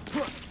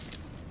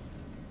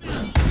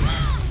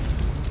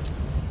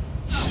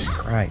 Jesus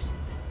Christ.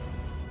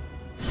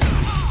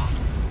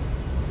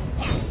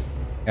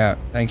 Yeah,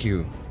 thank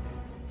you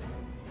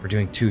for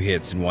doing 2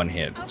 hits in 1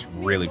 hit. It's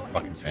really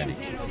fucking handy.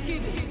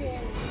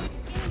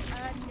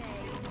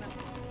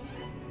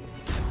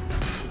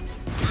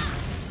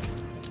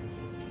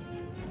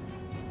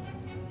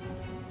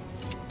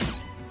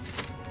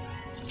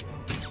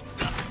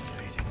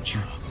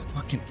 You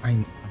fucking...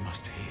 I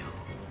must heal.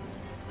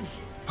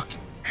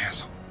 Fucking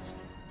assholes.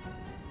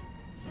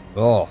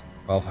 Oh,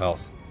 12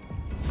 health.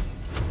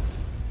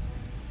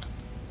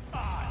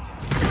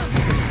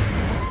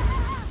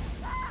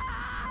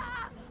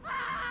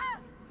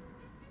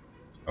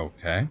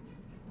 Okay.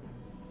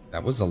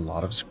 That was a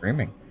lot of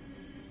screaming.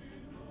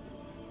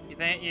 You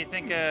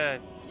think I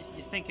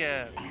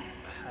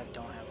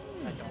don't have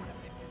anything to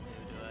do,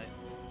 do I?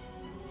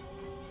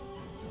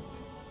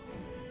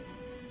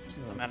 So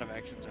the amount of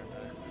actions are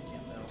better. I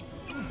can't tell.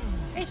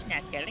 It's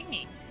not killing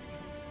me.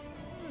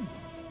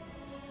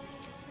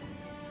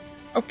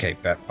 Okay,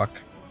 fat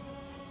fuck.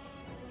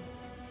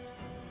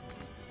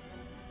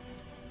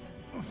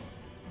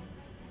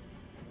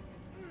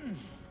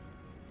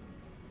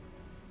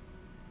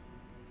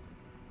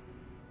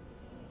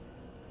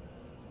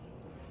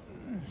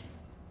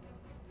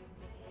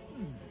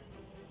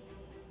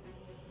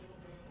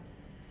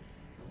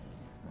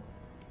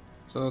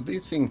 So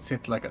these things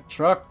hit like a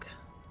truck.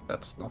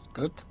 That's not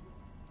good.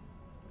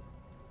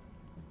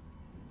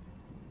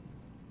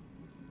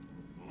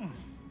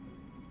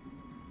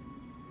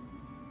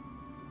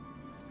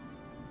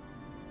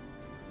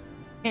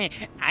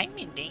 I'm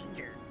in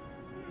danger.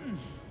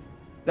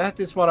 That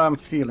is what I'm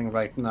feeling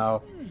right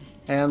now.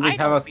 And we I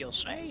have don't feel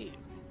safe.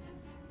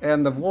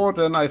 and the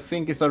warden, I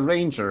think, is a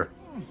ranger.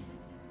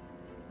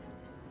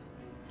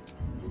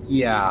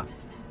 Yeah.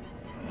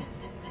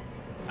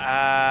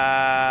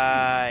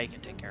 I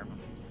can take care of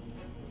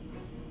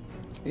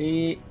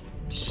him.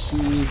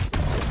 She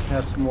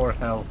has more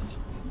health.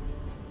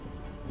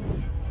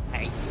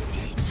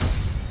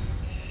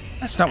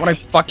 That's not what I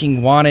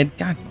fucking wanted.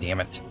 God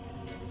damn it.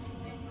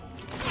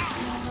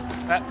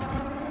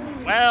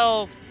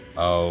 Well...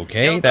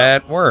 Okay,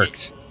 that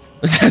worked.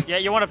 Yeah,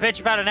 you want to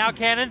pitch about it now,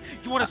 Cannon?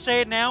 You want to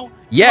say it now?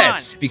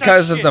 Yes,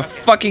 because of the Okay.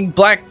 fucking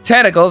black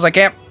tentacles, I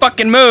can't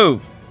fucking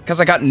move. Because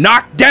I got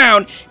knocked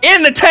down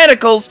in the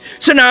tentacles,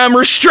 so now I'm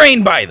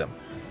restrained by them.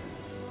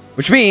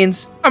 Which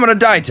means I'm gonna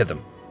die to them.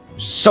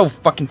 Which is so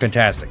fucking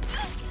fantastic.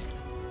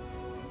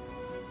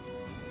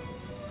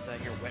 Is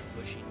that your wet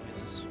bushy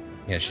noises?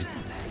 Yeah,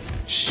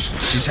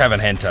 she's having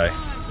hentai.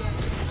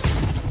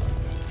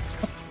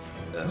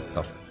 What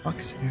the fuck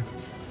is here?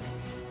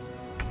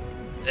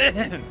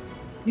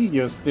 He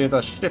just did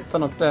a shit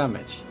ton of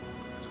damage.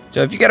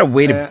 So if you got a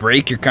way to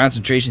break your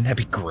concentration, that'd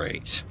be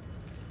great.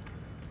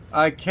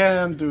 I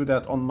can do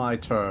that on my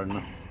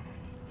turn.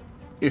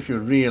 If you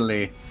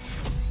really...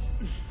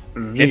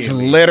 It's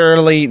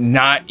literally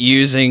not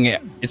using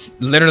it. It's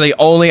literally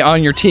only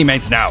on your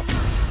teammates now.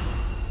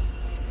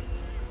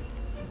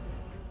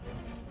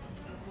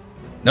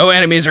 No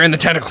enemies are in the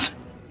tentacles.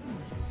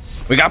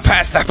 We got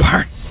past that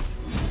part.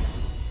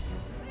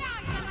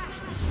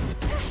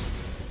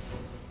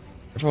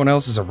 Everyone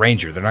else is a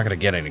ranger. They're not gonna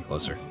get any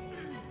closer.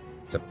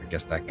 Except, I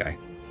guess, that guy.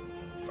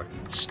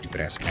 Fucking stupid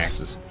ass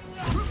axes.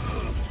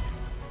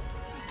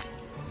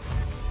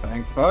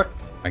 Thank fuck.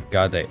 My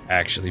god, they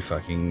actually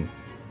fucking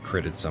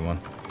critted someone.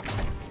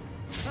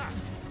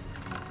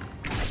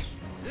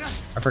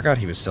 I forgot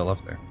he was still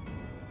up there.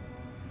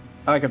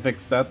 I can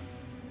fix that.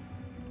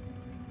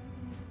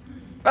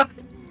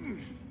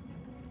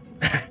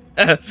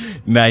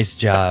 Nice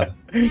job.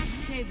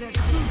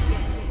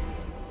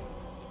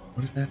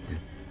 What did that do?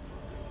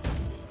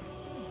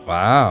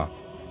 Wow.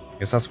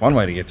 Guess that's one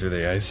way to get through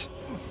the ice.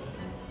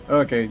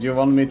 Okay, do you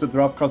want me to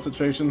drop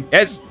concentration?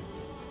 Yes!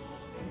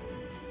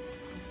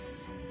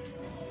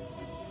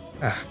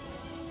 Ah.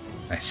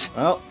 Nice.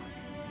 Well,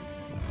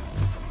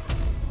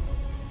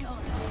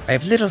 I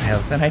have little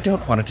health and I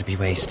don't want it to be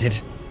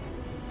wasted.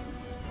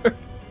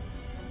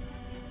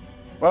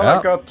 well,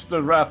 I got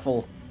the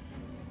raffle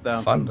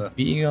down from Fun the...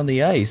 being on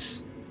the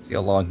ice. See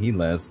how long he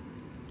lasts.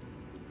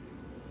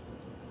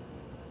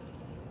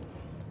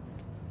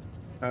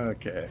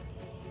 Okay.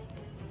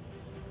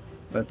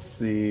 Let's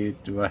see,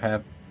 do I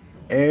have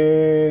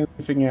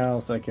anything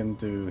else I can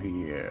do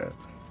here?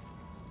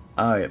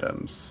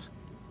 Items.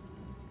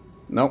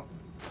 Nope.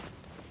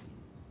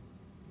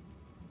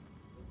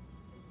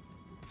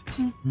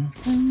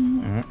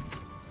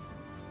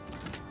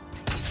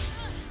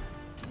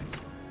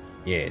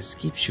 Yes,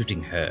 keep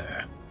shooting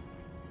her.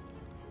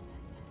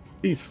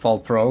 Please fall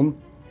prone.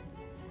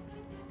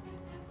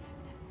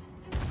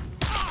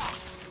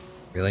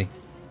 Really?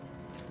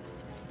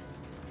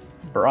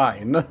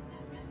 Brian.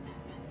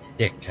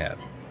 Dickhead.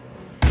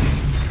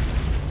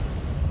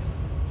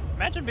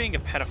 Imagine being a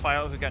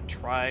pedophile who got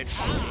tried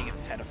for being a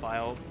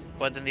pedophile,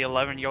 but then the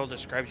 11-year-old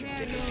describes you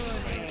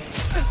differently.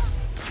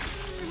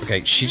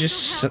 Okay, she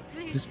just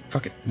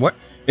fucking... What?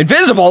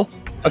 Invisible?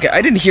 Okay,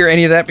 I didn't hear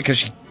any of that because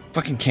she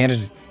Fucking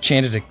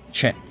chanted a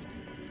chant.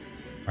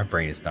 My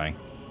brain is dying.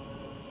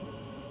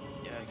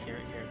 Yeah, here,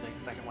 take a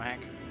second whack.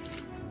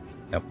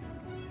 Nope.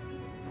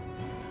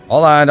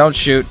 Hold on, don't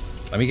shoot.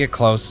 Let me get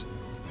close.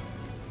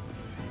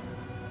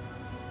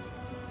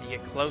 You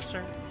get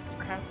closer,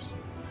 perhaps?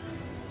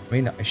 I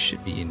mean, I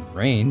should be in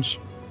range.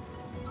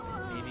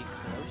 Maybe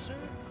closer?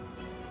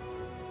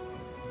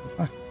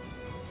 Fuck.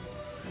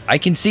 I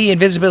can see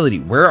invisibility.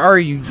 Where are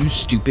you, you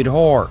stupid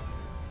whore?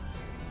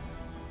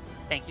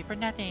 Thank you for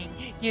nothing.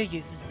 You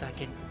use this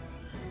fucking...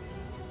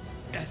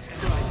 That's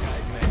right, I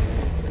man.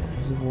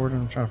 Who's the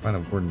warden? I'm trying to find the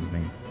warden's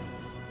name.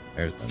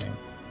 There's the name.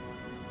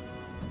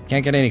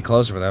 Can't get any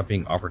closer without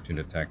being opportune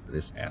to attack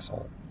this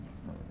asshole.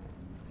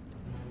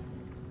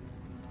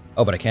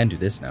 Oh, but I can do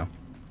this now.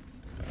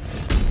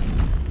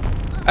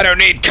 I don't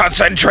need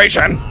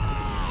concentration!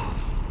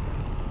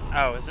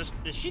 Oh,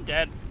 is she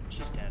dead?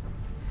 She's dead.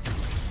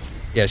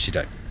 Yeah, she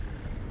died.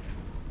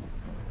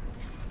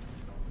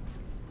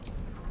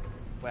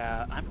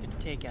 Well, I'm going to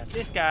take out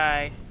this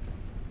guy.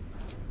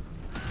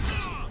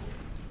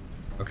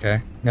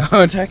 Okay. No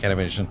attack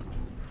animation.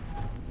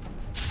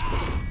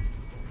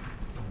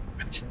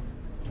 What?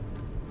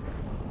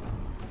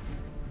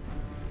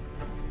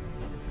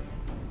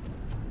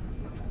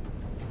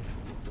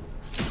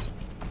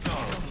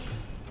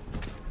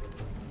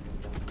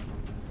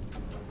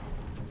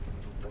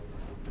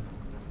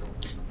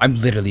 I'm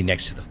literally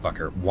next to the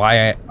fucker.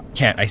 Why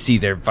can't I see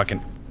their fucking...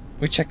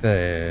 Let me check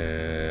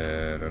the...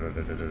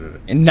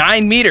 In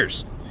 9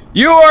 meters!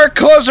 You are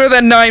closer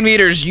than 9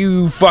 meters,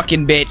 you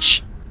fucking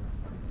bitch!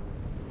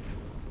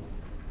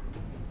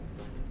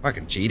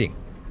 Fucking cheating.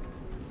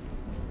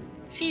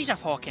 She's a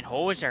fucking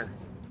hoser.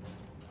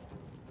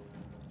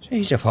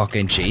 She's a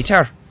fucking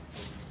cheater.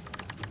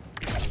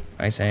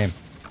 Nice aim.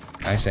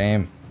 Nice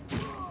aim.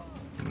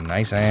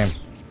 Nice aim.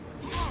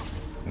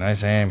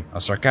 Nice aim. I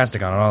was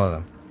sarcastic on all of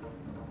them.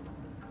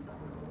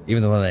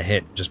 Even the one that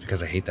hit, just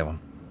because I hate that one.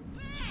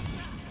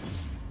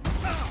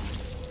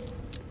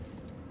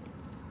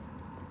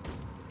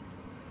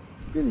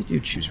 I really do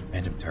choose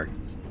random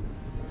targets.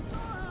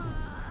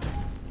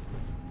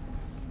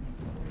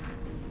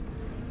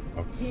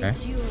 Okay.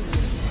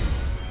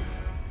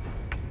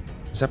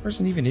 Is that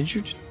person even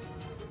injured?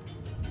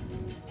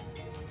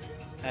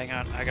 Hang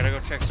on, I gotta go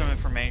check some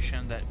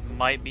information that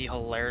might be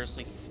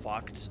hilariously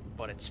fucked,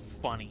 but it's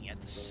funny at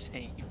the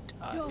same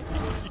time.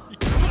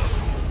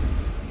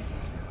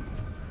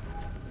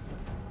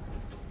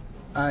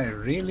 I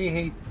really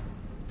hate...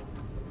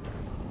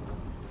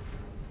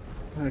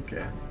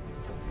 Okay.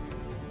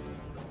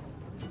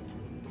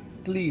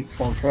 Please,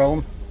 Von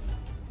Throne.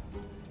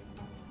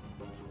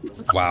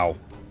 Wow.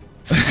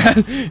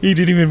 He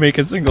didn't even make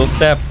a single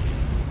step.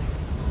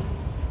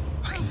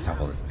 Fucking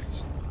double the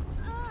things.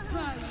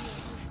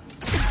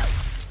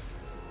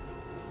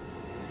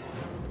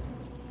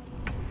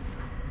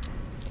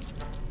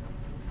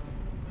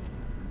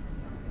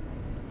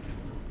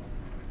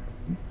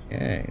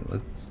 Okay,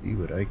 let's see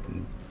what I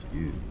can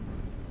do.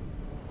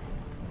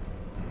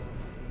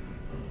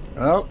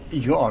 Well,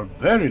 you are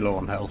very low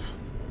on health.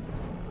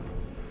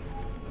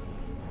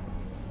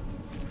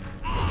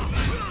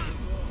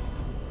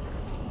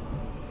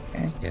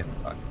 Can't get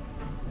fucked.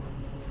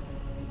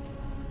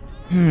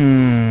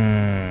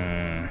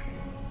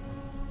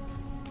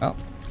 Well.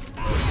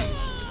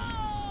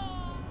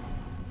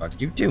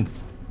 Fuck you too.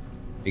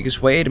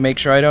 Biggest way to make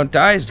sure I don't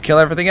die is to kill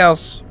everything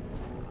else.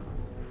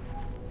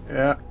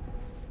 Yeah.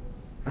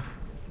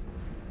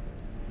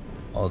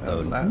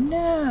 Although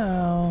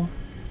now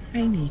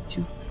I need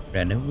to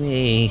run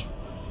away.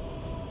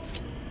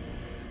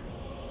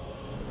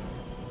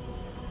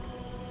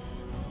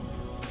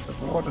 The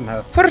warden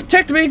has...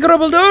 Protect me,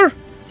 Baldur!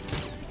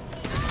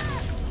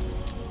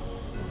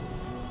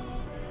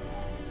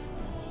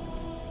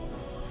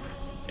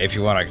 If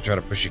you want, I can try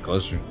to push you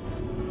closer.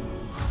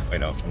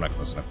 Wait, no, I'm not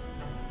close enough.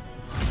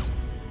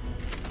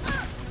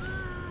 How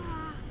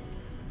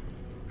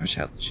much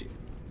health is she?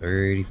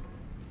 30.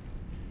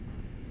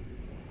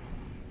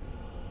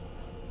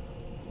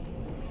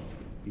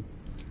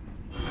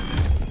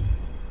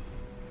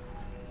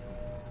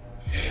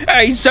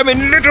 I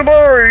summon little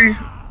boy!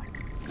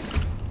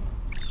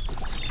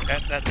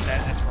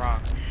 That's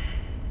wrong.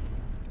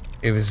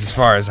 It was as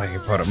far as I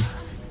could put him.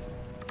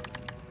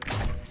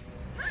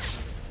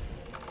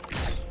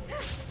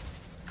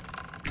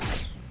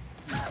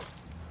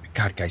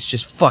 God, guys,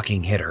 just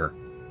fucking hit her.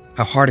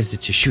 How hard is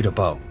it to shoot a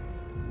bow?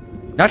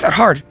 Not that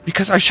hard,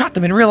 because I shot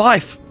them in real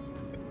life.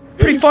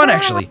 Pretty fun,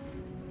 actually.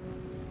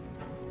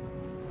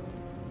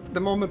 The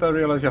moment I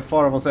realized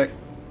Jafar was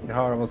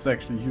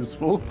actually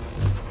useful.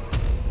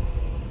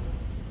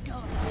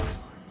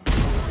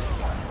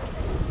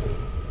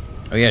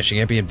 Oh yeah, she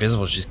can't be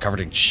invisible. She's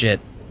covered in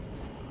shit.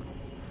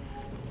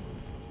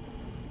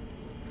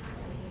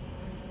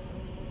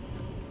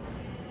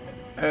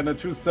 And the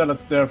two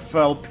zealots there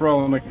fell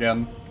prone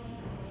again.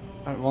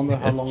 I wonder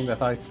how long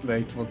that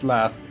isolate would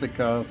last,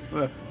 because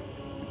the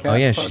Oh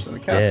yeah, person, she's the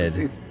dead.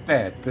 is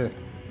dead. Can't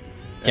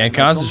And I don't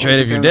concentrate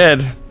think if you're you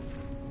dead.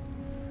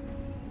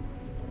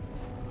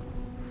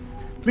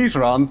 Please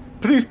run.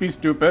 Please be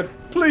stupid.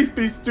 Please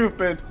be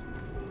stupid.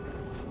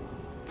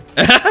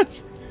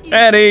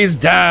 And he's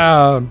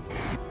down.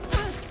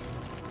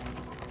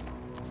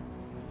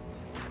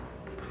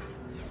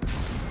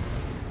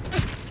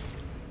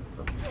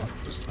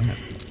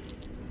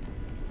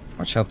 How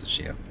much health does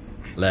she have?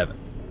 11.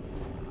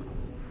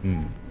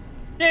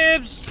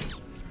 Dibs!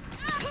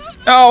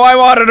 Oh, I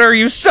wanted her,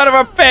 you son of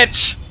a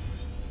bitch!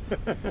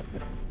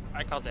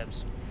 I call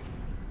dibs.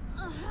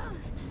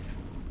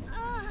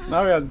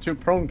 Now we have 2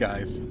 prone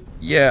guys.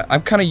 Yeah,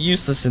 I'm kind of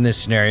useless in this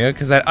scenario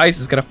because that ice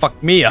is gonna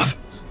fuck me up.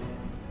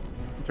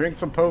 Drink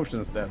some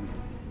potions then.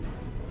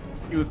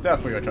 Use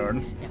that for your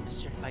turn. Yeah,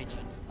 Mr. Fighting.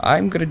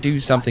 I'm gonna do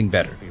something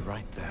better. Be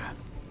right there.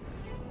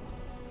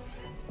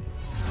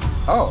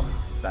 Oh,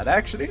 that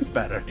actually is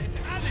better.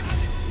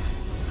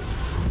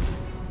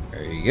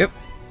 There you go.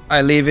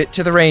 I leave it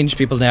to the range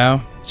people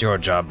now. It's your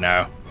job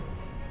now.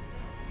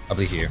 I'll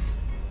be here.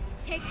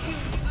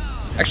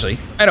 Actually,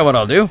 I know what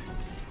I'll do.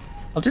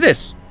 I'll do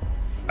this.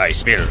 Ice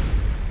spear.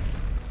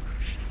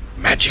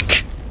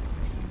 Magic.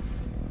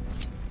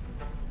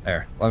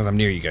 There. As long as I'm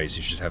near you guys,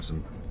 you should have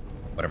some...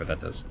 whatever that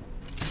does.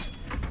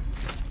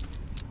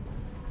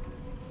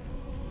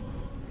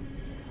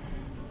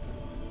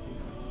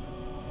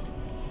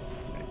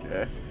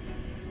 Okay.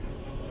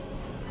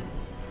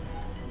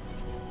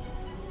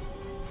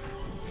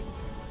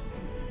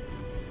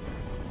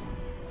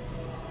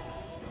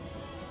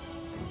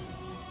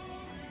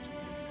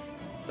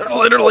 They're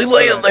literally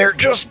laying there.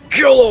 Just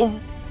kill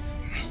them.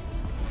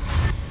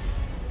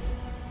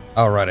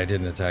 Alright, I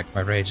didn't attack.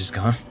 My rage is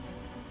gone.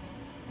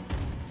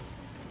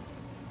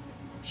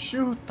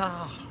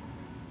 Shoota.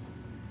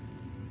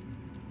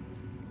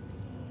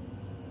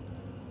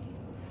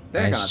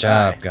 Nice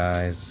job,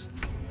 guys.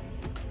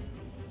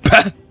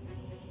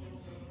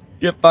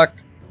 Get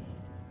fucked.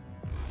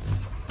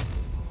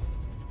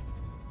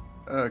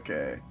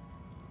 Okay.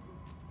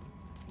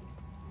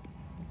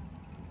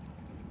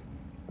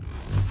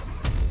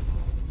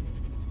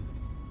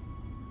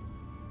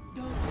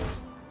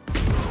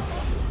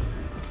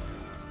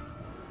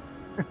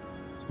 Oh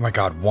my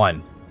god,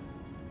 1.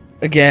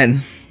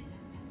 Again.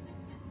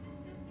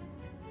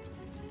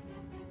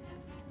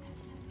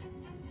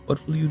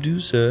 What will you do,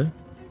 sir?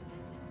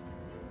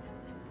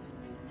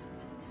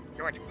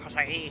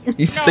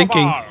 He's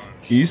thinking.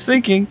 He's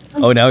thinking.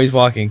 Oh, now he's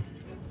walking.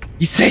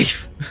 He's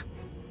safe.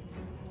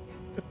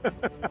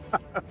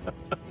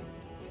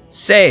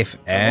 Safe,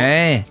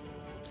 eh?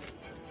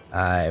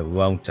 I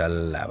won't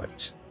allow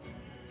it.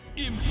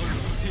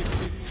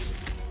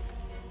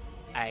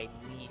 I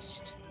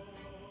missed.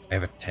 I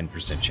have a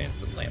 10% chance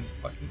to land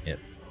a fucking hit.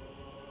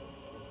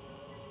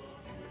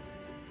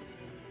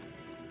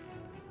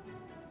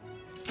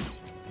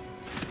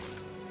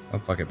 Oh,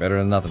 fuck it. Better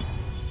than nothing.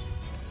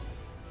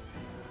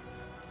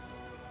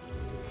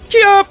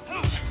 Yup!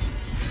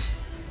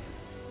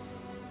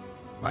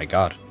 My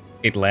god.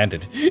 It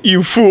landed.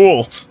 You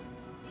fool!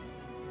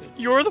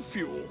 You're the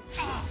fuel.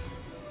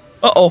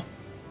 Uh-oh.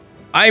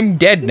 I'm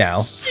dead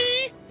now.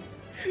 See?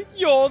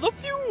 You're the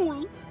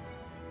fuel.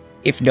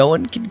 If no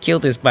one can kill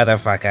this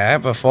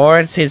motherfucker before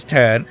it's his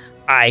turn,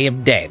 I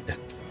am dead.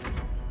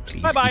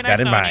 Please Bye-bye, keep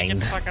that in Get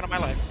mind. the fuck out of my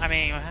life. I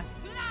mean,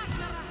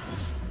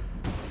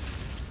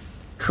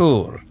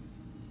 Cool.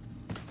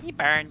 he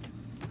burned.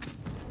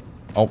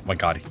 Oh my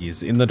god,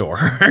 he's in the door.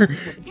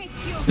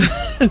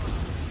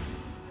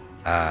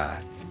 Ah,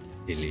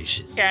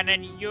 delicious.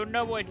 Cannon, you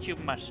know what you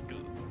must do.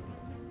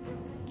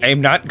 I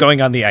am not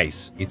going on the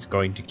ice. It's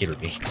going to kill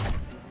me.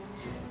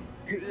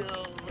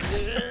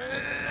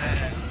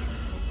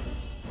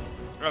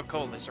 Oh,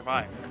 cool, they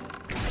survived.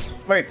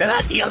 Wait, did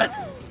I heal it?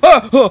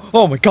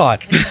 Oh my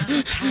god.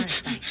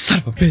 Son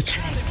of a bitch.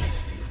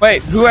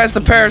 Wait, who has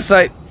the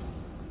parasite?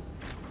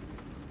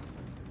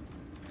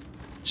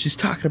 She's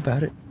talking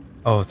about it.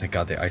 Oh, thank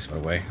god the ice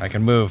went away. I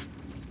can move.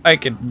 I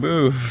can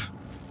move.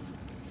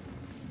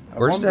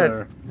 Where's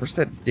that Can we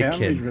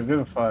dickhead?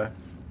 revivify?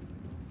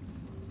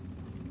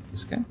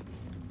 This guy?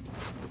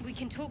 We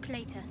can talk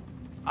later.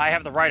 I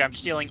have the right. I'm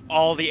stealing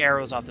all the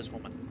arrows off this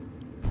woman.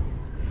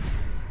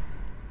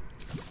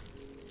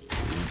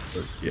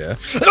 Yeah.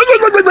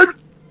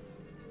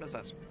 What's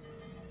this?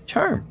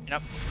 Charm. You know,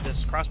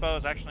 this crossbow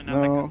is actually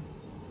not that good. No.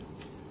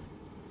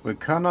 We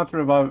cannot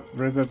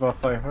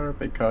revivify her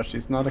because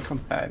she's not a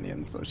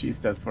companion, so she's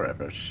dead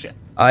forever. Shit.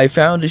 I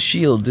found a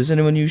shield. Does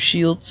anyone use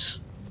shields?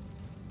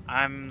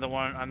 I'm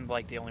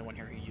like the only one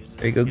here who uses it.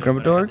 There you go, Feels, but I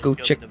Grumbledore. have the Go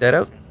skill check to that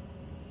out. devotion.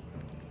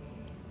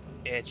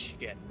 It's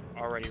shit.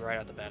 Already right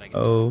out the bat, I guess.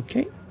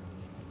 Okay.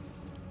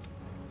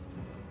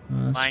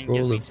 Mine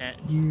gives Scroll me of 10,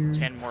 year.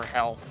 10 more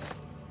health.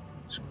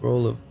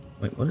 Scroll of...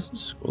 Wait, what is this?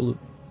 Scroll of...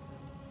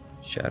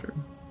 Shatter.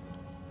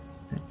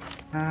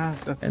 Ah,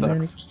 that And then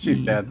a sucks. She's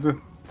key. dead.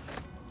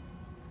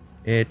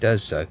 It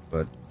does suck,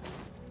 but...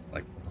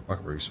 Like, what the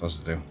fuck were we supposed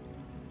to do?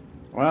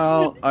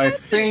 Well, I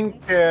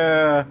think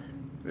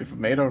if we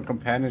made her a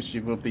companion, she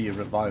will be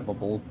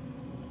revivable.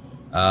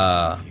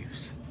 Yep.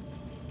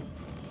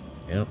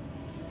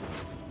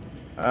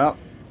 Well,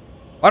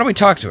 Why don't we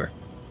talk to her?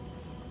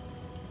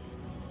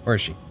 Where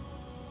is she?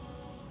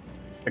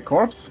 A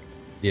corpse?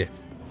 Yeah.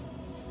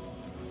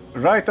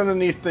 Right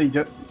underneath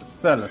the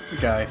cell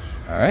guy.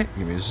 Alright,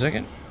 give me a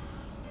second.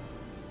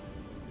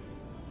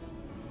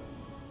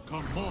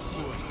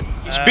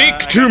 Speak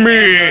to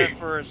me!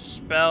 For a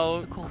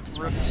spell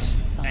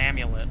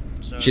amulet.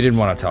 So She didn't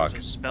want to stores talk.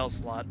 a spell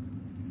slot.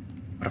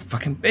 What a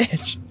fucking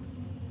bitch.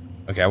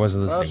 Okay, I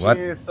wasn't Well, listening. What?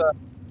 she's,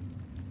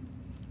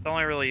 It's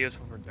only really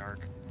useful for dark.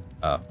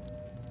 Oh.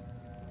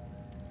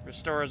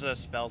 Restores a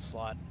spell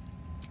slot.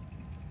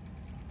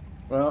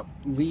 well,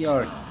 we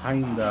are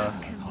kinda...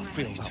 I'll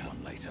feel that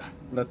one later.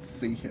 Let's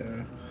see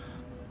here.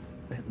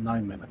 We have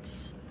 9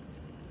 minutes.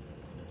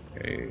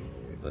 Okay,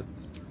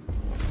 let's...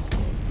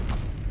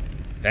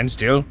 Stand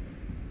still.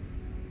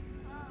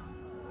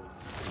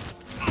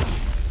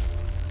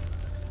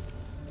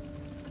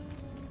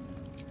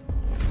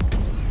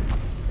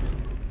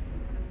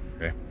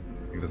 Okay,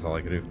 I think that's all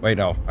I can do. Wait,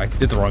 no, I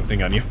did the wrong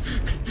thing on you.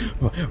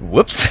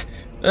 Whoops.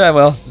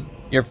 Well,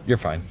 you're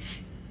fine.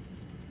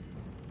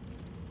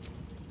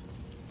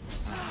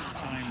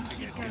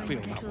 I'll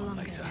feel that one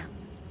later.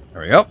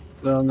 There we go.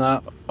 So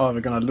now, are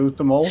we gonna loot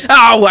them all?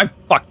 Oh, I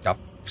fucked up.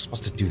 I'm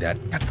supposed to do that.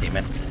 God damn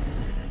it.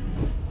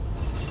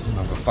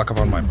 That was a fuck up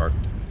on my part.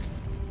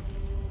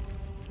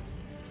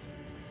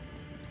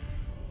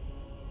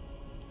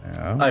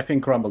 Oh, I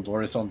think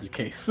Grumbledore is on the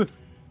case.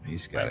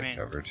 he's got I it mean-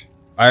 covered.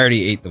 I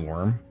already ate the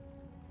worm.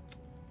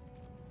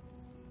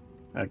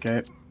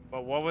 Okay,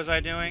 But what was I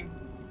doing?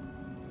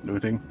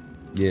 looting.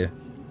 Yeah.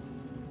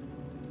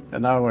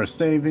 And now we're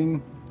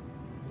saving.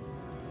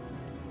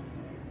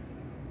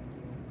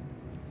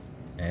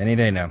 Any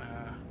day now.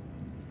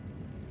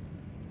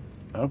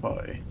 Oh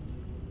boy.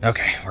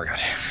 Okay, we're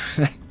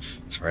good.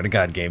 Swear to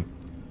God game.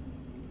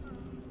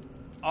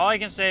 All I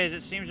can say is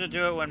it seems to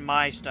do it when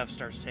my stuff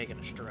starts taking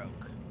a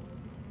stroke.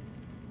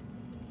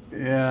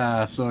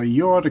 Yeah, so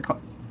you're the...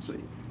 So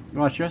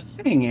what you're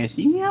saying is,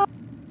 yeah...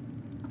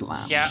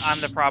 Yeah,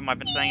 I'm the problem. I've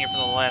been saying it for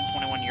the last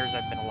 21 years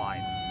I've been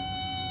alive.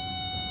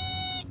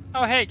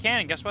 Oh, hey,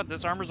 Cannon, guess what?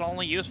 This armor's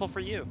only useful for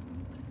you.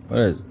 What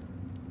is it?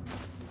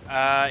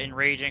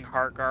 Enraging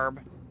Heart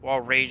Garb. While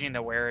raging,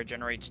 the wearer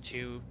generates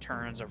 2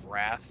 turns of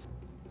wrath.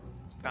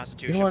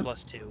 Constitution what?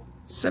 plus 2.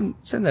 Send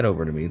that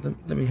over to me.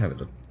 Let me have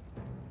it.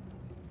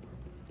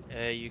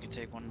 You can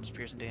take one of those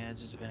piercing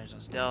damage, disadvantage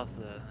on stealth.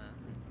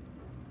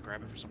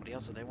 Grab it for somebody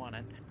else if they want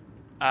it.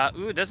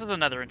 Ooh, this is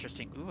another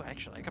interesting. Ooh,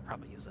 actually, I could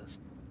probably use this.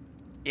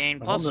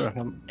 Gain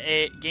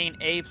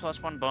A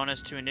plus 1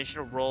 bonus to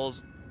initiative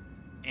rolls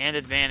and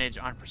advantage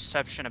on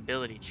perception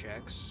ability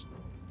checks.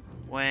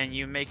 When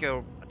you make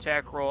a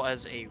attack roll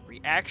as a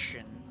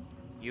reaction,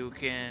 you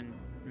can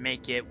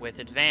make it with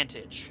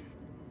advantage.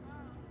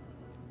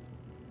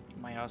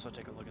 You might also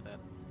take a look at that.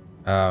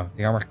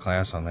 The armor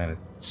class on that it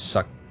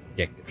sucked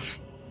dick.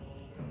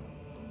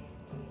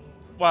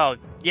 Well,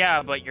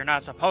 yeah, but you're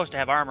not supposed to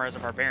have armor as a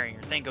barbarian.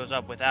 Your thing goes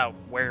up without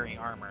wearing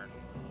armor.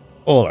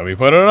 Oh, let me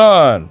put it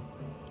on.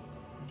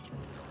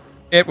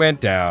 It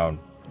went down.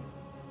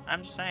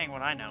 I'm just saying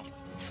what I know.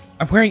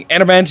 I'm wearing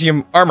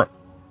adamantium armor.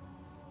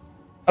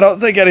 I don't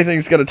think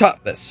anything's gonna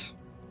top this.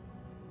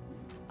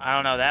 I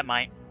don't know, that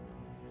might.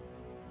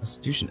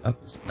 Constitution up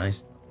is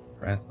nice.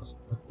 Wrath plus-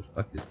 What the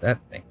fuck is that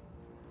thing?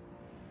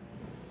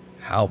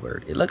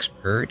 Halberd. It looks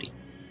pretty.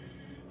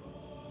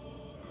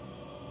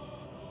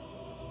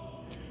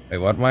 Wait,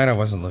 what? Mine? I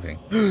wasn't looking.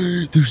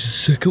 There's a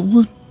second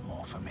one?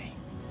 More for me.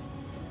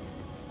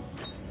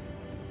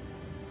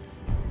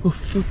 Oh,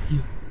 fuck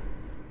you.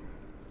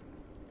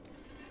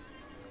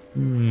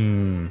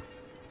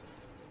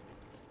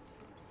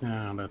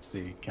 Now, let's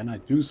see. Can I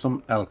do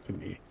some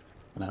alchemy?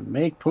 Can I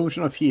make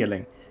potion of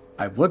healing?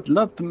 I would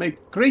love to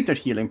make greater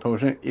healing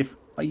potion if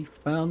I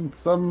found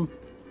some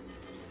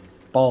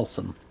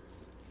balsam.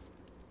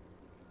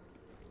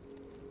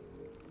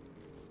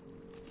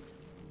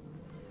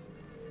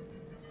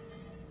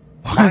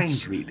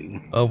 Mind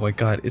reading. Oh my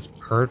god, it's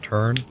per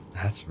turn?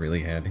 That's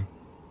really handy.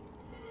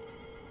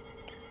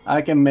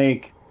 I can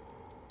make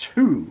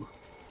 2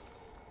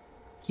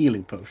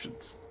 healing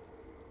potions.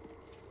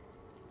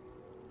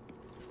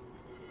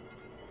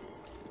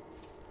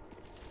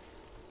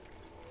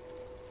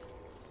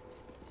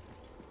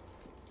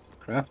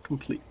 Craft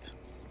complete.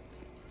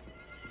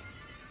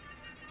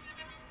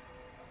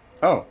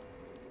 Oh,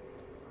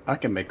 I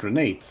can make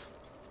grenades.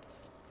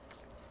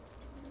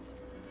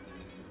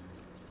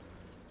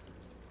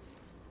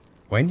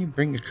 When you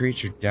bring a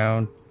creature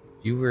down,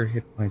 fewer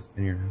hit points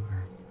than your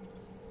number.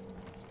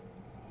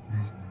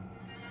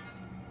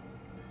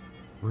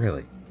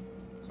 Really?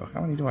 So how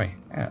many do I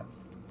have?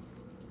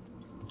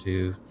 1,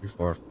 2, 3,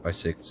 4, 5,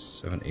 6,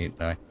 7, 8,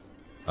 9.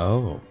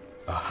 Oh.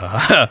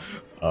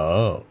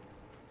 Oh.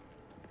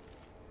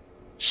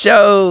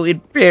 So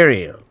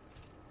Imperial.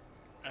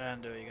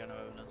 And you got no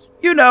evidence.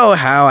 You know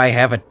how I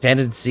have a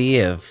tendency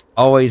of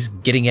always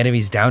getting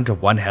enemies down to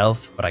 1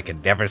 health, but I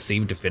can never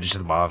seem to finish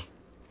them off.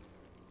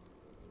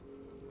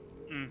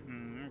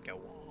 Go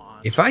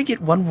on. If I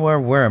get one more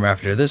worm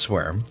after this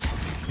worm,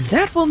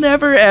 that will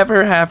never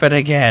ever happen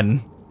again.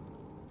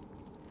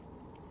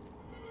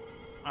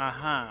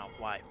 Uh-huh,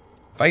 why?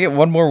 If I get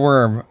one more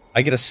worm,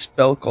 I get a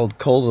spell called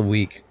Cold of the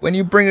Weak. When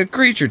you bring a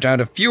creature down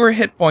to fewer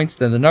hit points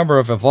than the number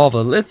of evolved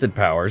Illithid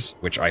powers,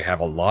 which I have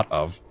a lot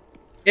of,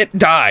 it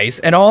dies,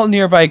 and all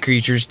nearby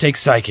creatures take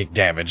psychic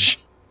damage.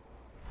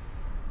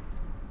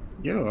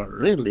 You're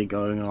really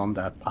going on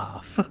that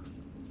path.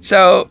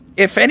 So,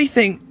 if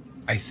anything,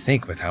 I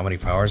think with how many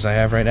powers I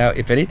have right now,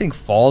 if anything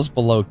falls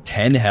below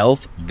 10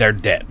 health, they're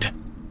dead.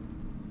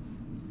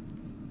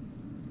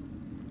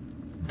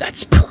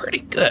 That's pretty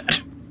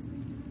good.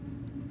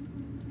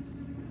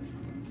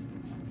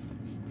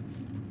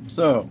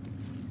 So.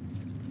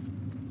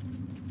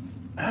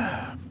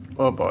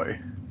 Oh boy.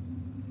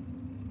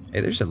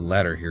 Hey, there's a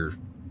ladder here.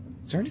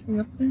 Is there anything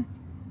up there?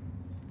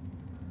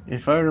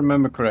 If I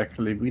remember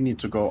correctly, we need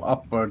to go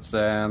upwards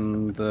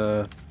and...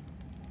 You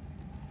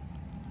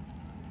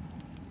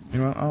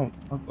know what? I'll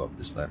go up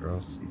this ladder.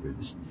 I'll see where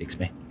this takes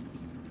me.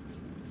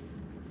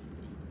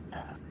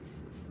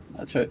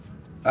 Actually,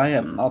 I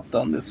have not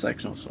done this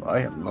section, so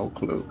I have no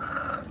clue.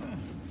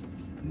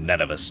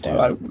 None of us do.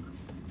 Well,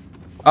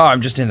 Oh,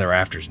 I'm just in the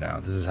rafters now.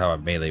 This is how a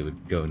melee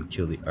would go and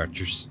kill the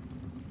archers.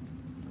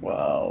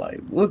 well, I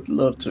would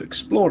love to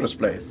explore this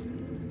place.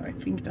 I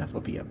think that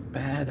would be a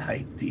bad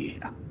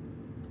idea.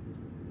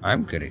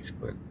 I'm gonna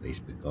explore the place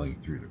by going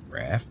through the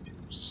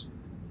rafters.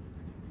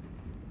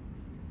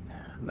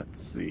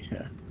 Let's see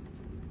here.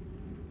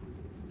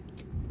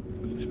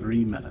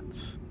 3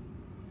 minutes.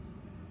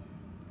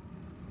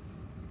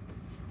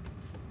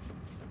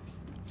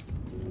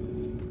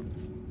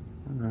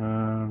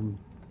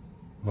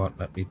 Won't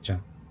let me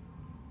jump.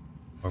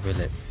 Or will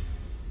it?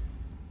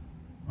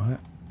 What?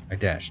 I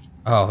dashed.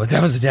 Oh,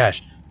 that was a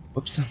dash.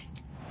 Whoops.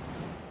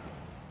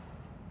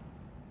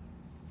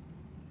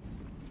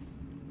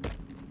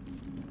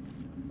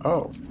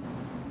 Oh.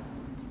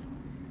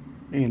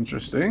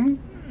 Interesting.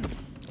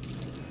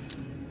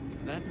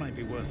 That might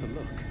be worth a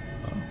look.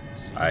 Oh,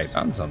 I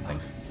found something.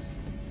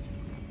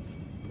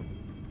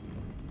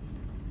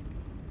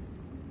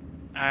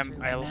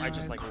 I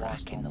just like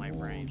lost all in the my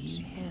wall, brains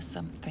you hear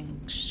something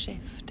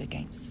shift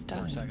against for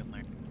stone. a second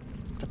there.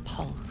 The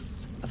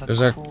pulse of a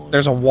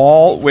There's a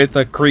wall with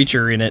a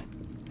creature in it.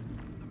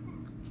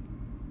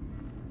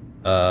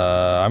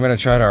 I'm gonna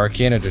try to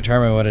Arcana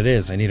determine what it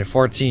is. I need a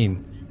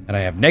 14, and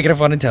I have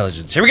 -1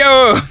 intelligence. Here we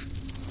go!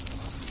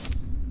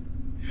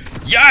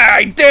 Yeah,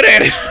 I did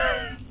it!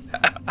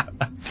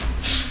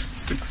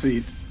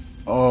 Succeed.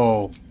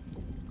 Oh.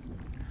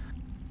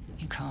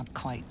 You can't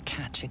quite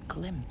catch a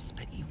glimpse,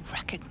 but you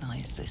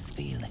recognize this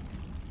feeling.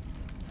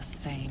 The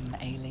same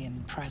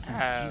alien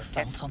presence you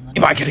felt on the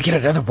Am I gonna get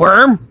another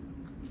worm?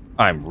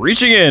 I'm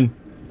reaching in.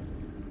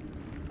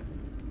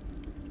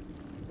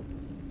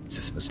 Is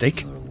this a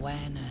mistake? Your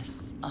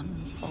awareness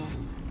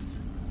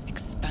unfolds,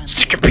 expanding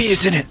Stick your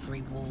penis in it.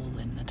 every wall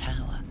in the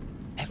tower,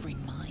 every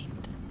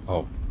mind.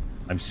 Oh,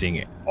 I'm seeing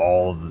it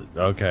all.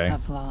 Okay. A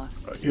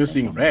vast You're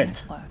seeing living red.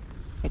 network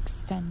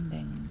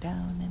extending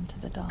down into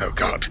the dark. Oh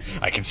god,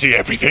 I can see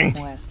everything.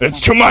 Where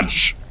It's too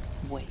much.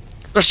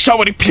 wakes, There's so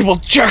many people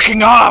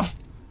jerking off.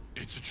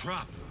 It's a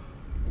trap.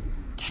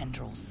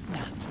 tendrils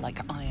snap like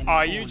iron.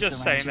 Are you cords just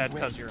around saying your that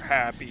because you're wrist.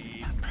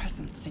 happy? That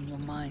presence in your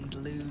mind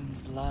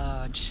looms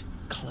large,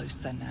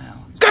 closer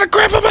now. It's got a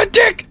grab on my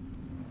dick.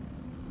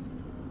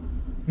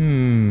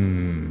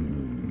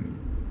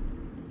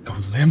 Go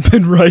limp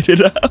and write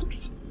it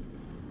out.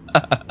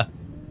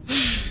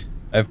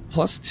 I have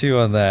 +2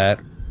 on that.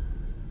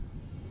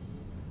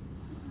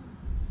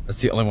 That's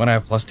the only one I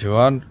have +2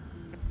 on.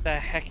 The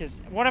heck is?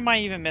 What am I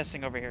even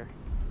missing over here?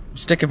 I'm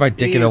sticking my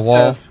dick in a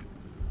wall.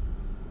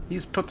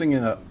 He's putting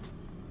in a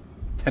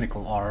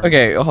tentacle arm.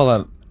 Okay, hold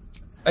on.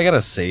 I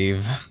gotta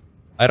save.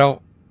 I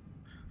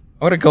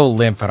wanna go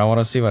limp and I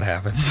wanna see what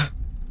happens.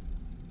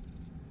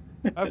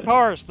 Of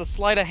course, the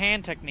sleight of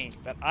hand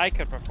technique that I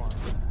could perform.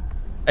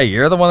 Hey,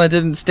 you're the one that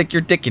didn't stick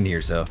your dick in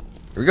here, so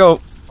here we go.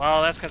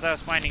 Well, that's because I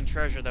was finding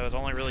treasure that was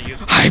only really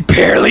useful. I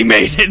barely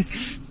made it.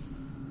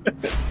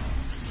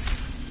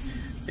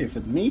 If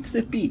it meets,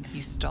 it You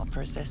beats. stop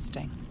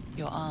resisting,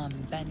 your arm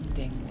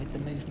bending with the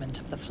movement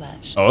of the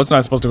flesh. Oh, it's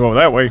not supposed to go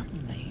that way.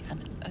 Suddenly,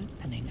 an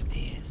opening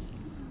appears.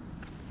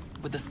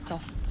 With a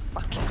soft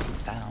sucking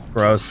sound,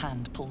 Gross. your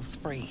hand pulls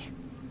free.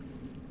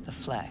 The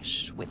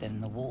flesh within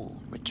the wall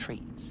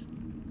retreats.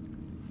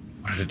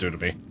 What did it do to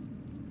me?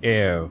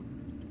 Ew.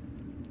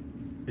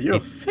 You're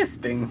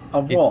fisting a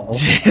wall.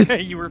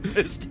 You were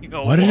fisting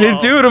a What did it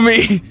do to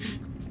me?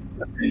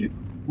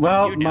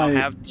 Well, You now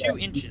have 2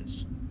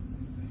 inches.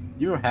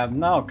 You have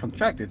now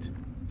contracted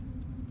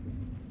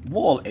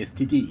wall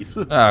STDs.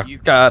 Oh, You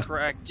God.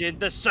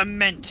 corrected the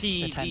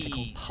cementy. The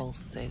tentacle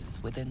pulses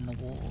within the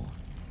wall.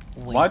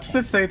 Why does waiting.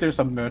 it say there's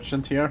a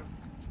merchant here?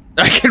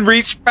 I can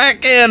reach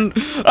back in.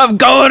 I'm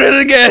going in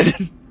again.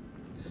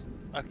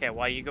 Okay,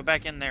 why you go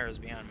back in there is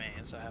beyond me,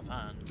 so have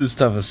fun. This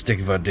stuff is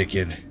sticking my dick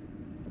in.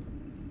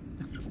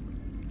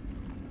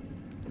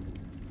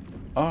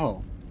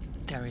 Oh,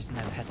 There is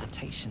no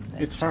hesitation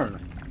this it's time. her.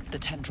 The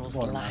tendrils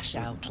What a lash master.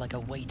 out like a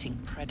waiting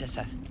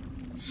predator.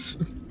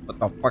 What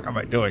the fuck am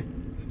I doing?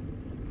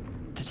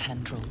 The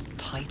tendrils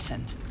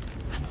tighten,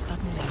 and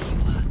suddenly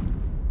you are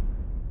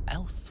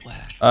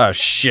elsewhere. Oh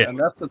shit. And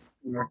that's the.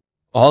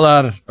 Hold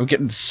on. I'm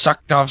getting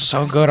sucked off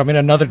so good. I'm in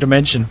another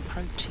dimension.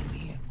 Approaching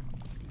you,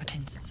 but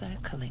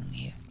encircling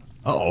you.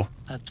 Uh-oh.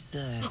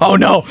 Observe. Oh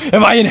no!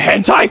 Am I in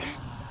hentai?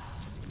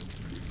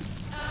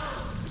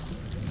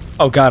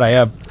 Oh god, I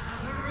am.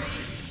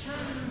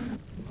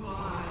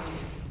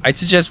 I'd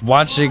suggest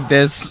watching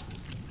this.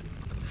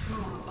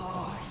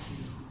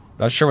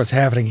 Not sure what's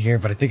happening here,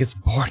 but I think it's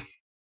important.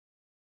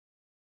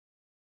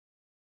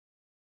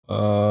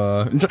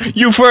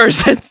 You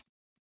first!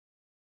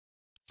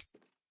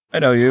 I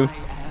know you.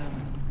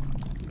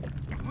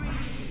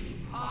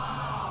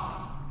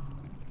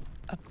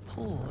 A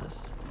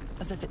pause,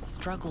 as if it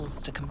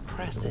struggles to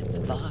compress its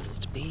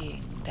vast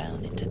being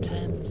down into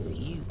terms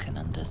you can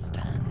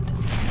understand.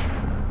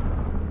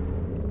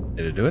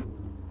 Did it do it?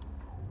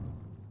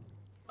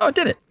 Oh, it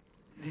did it.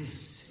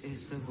 This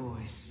is the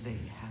voice they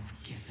have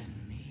given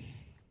me.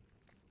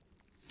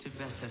 To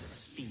better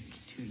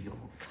speak to your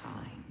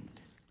kind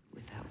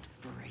without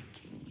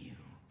breaking you.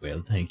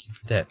 Well, thank you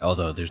for that.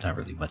 Although there's not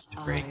really much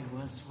to break. I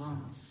was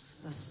once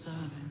a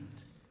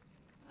servant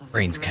of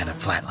Brain's the kind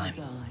of grand flatline.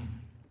 design.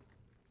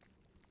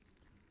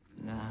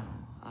 Now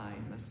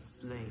I'm a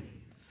slave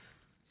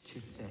to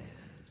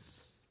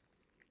theirs.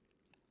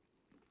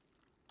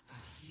 But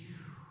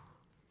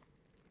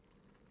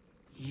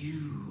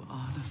you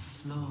are the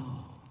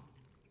flaw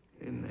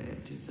in their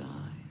design.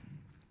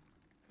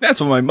 That's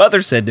what my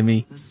mother said to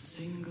me. The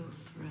single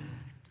thread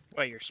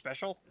What, you're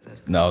special?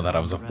 No, that I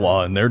was a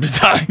flaw in their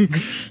design.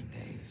 they've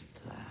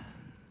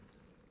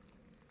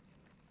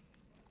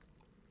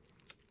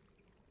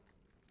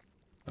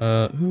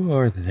planned. Who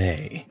are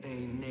they? They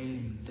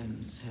name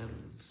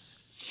themselves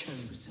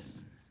chosen.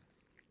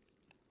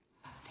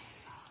 But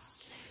they are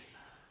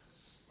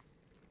slavers.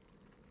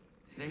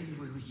 They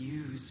will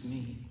use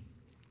me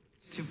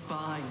to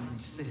bind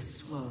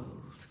this world.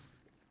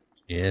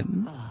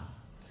 In?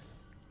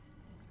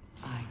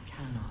 I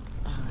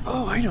cannot bind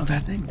Oh, I know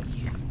that thing.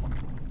 you.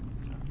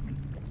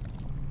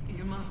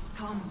 You must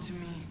come to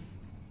me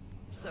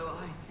so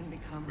I can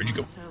become Where'd you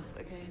go? myself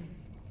again.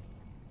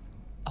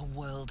 A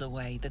world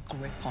away, the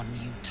grip on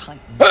you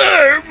tightens.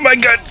 Oh, my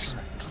guts! A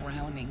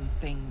drowning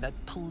thing that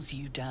pulls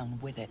you down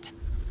with it.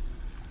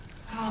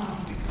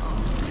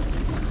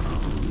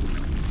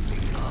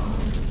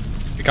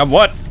 Become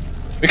what?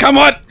 Become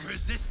what?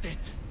 Resist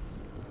it.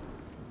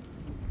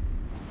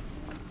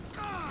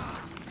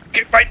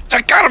 Get my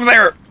check out of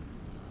there!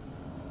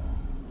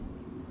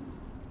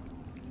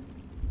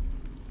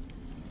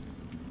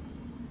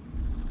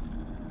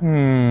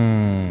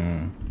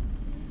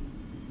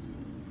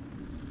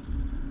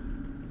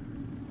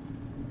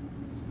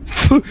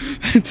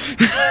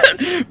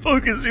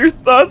 Focus your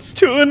thoughts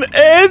to an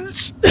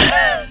edge. Did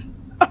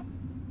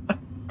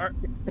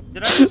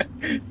I just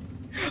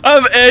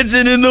I'm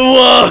edging in the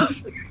wall.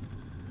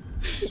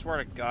 swear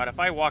to God, if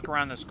I walk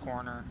around this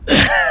corner...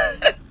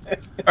 Alright,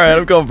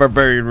 I'm going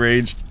barbarian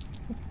rage.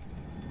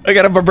 I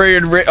got a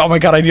barbarian rage. Oh my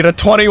god, I need a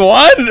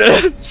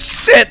 21!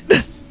 Shit!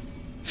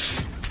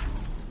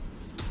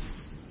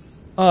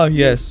 Oh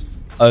yes,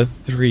 a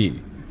 3.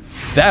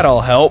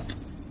 That'll help.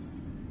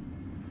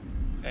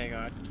 Hang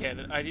on,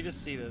 I need to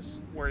see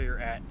this, where you're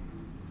at.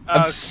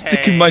 I'm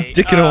sticking my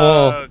dick in a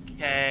wall.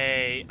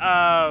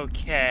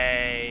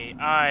 Okay,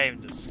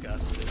 I'm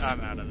disgusted.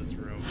 I'm out of this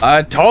room.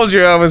 I told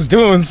you I was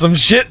doing some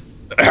shit.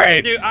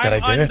 Alright, Dude, did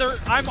I do it?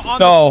 I'm on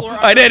No, the floor.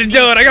 I didn't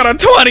do it. I got a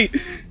 20.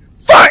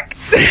 Fuck!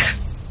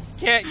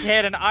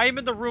 Canon, I'm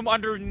in the room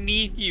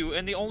underneath you,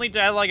 and the only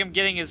dialogue I'm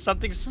getting is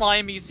something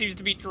slimy seems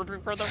to be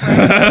dripping from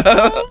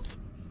the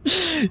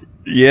rain.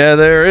 Yeah,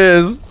 there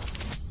is.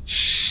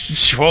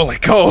 Shh, holy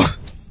go.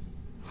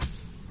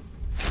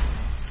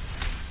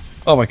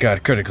 Oh my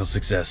god, critical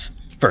success.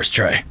 First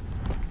try.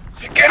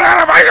 Get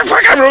out of my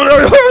fucking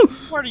room!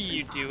 What are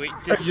you doing?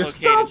 You Dislocated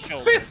stop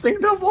shoulder. fisting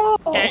the wall!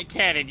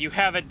 Canon, you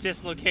have a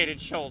dislocated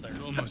shoulder.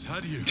 You almost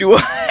had you. Do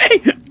I?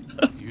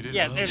 You didn't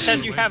Yes, love it to says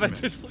get you away have a from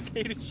it.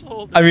 dislocated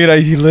shoulder. I mean, I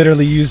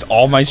literally used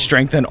all my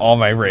strength and all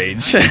my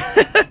rage.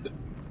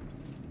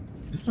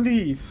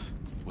 Please.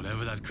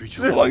 Whatever that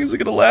creature How long is it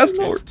gonna last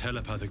for? its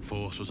telepathic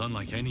force was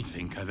unlike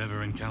anything I've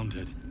ever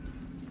encountered.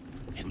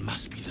 It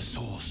must be the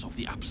source of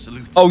the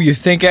absolute. Oh, you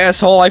think,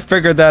 asshole? I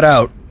figured that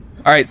out.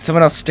 Alright,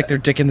 someone else stick their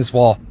dick in this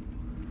wall.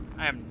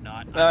 I am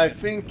not. I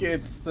think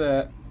it's.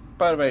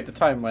 By the way, the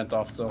time went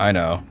off, so. I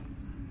know.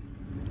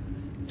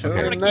 Tune I'm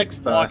in gonna next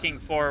keep time. walking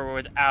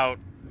forward without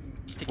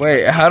sticking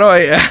Wait, my- how do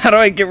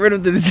I get rid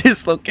of this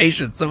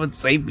dislocation? Someone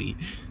save me.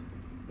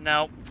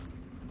 No.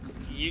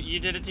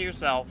 You did it to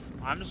yourself.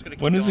 I'm just gonna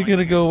keep When is it going.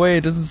 gonna go away?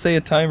 It doesn't say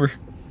a timer.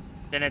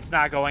 Then it's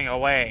not going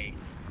away.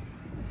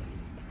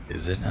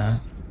 Is it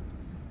not?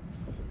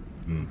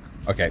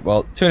 Okay,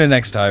 well, tune in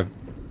next time.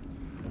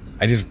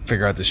 I need to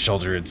figure out this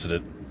shoulder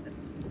incident.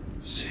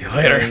 See you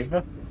later.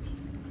 Save.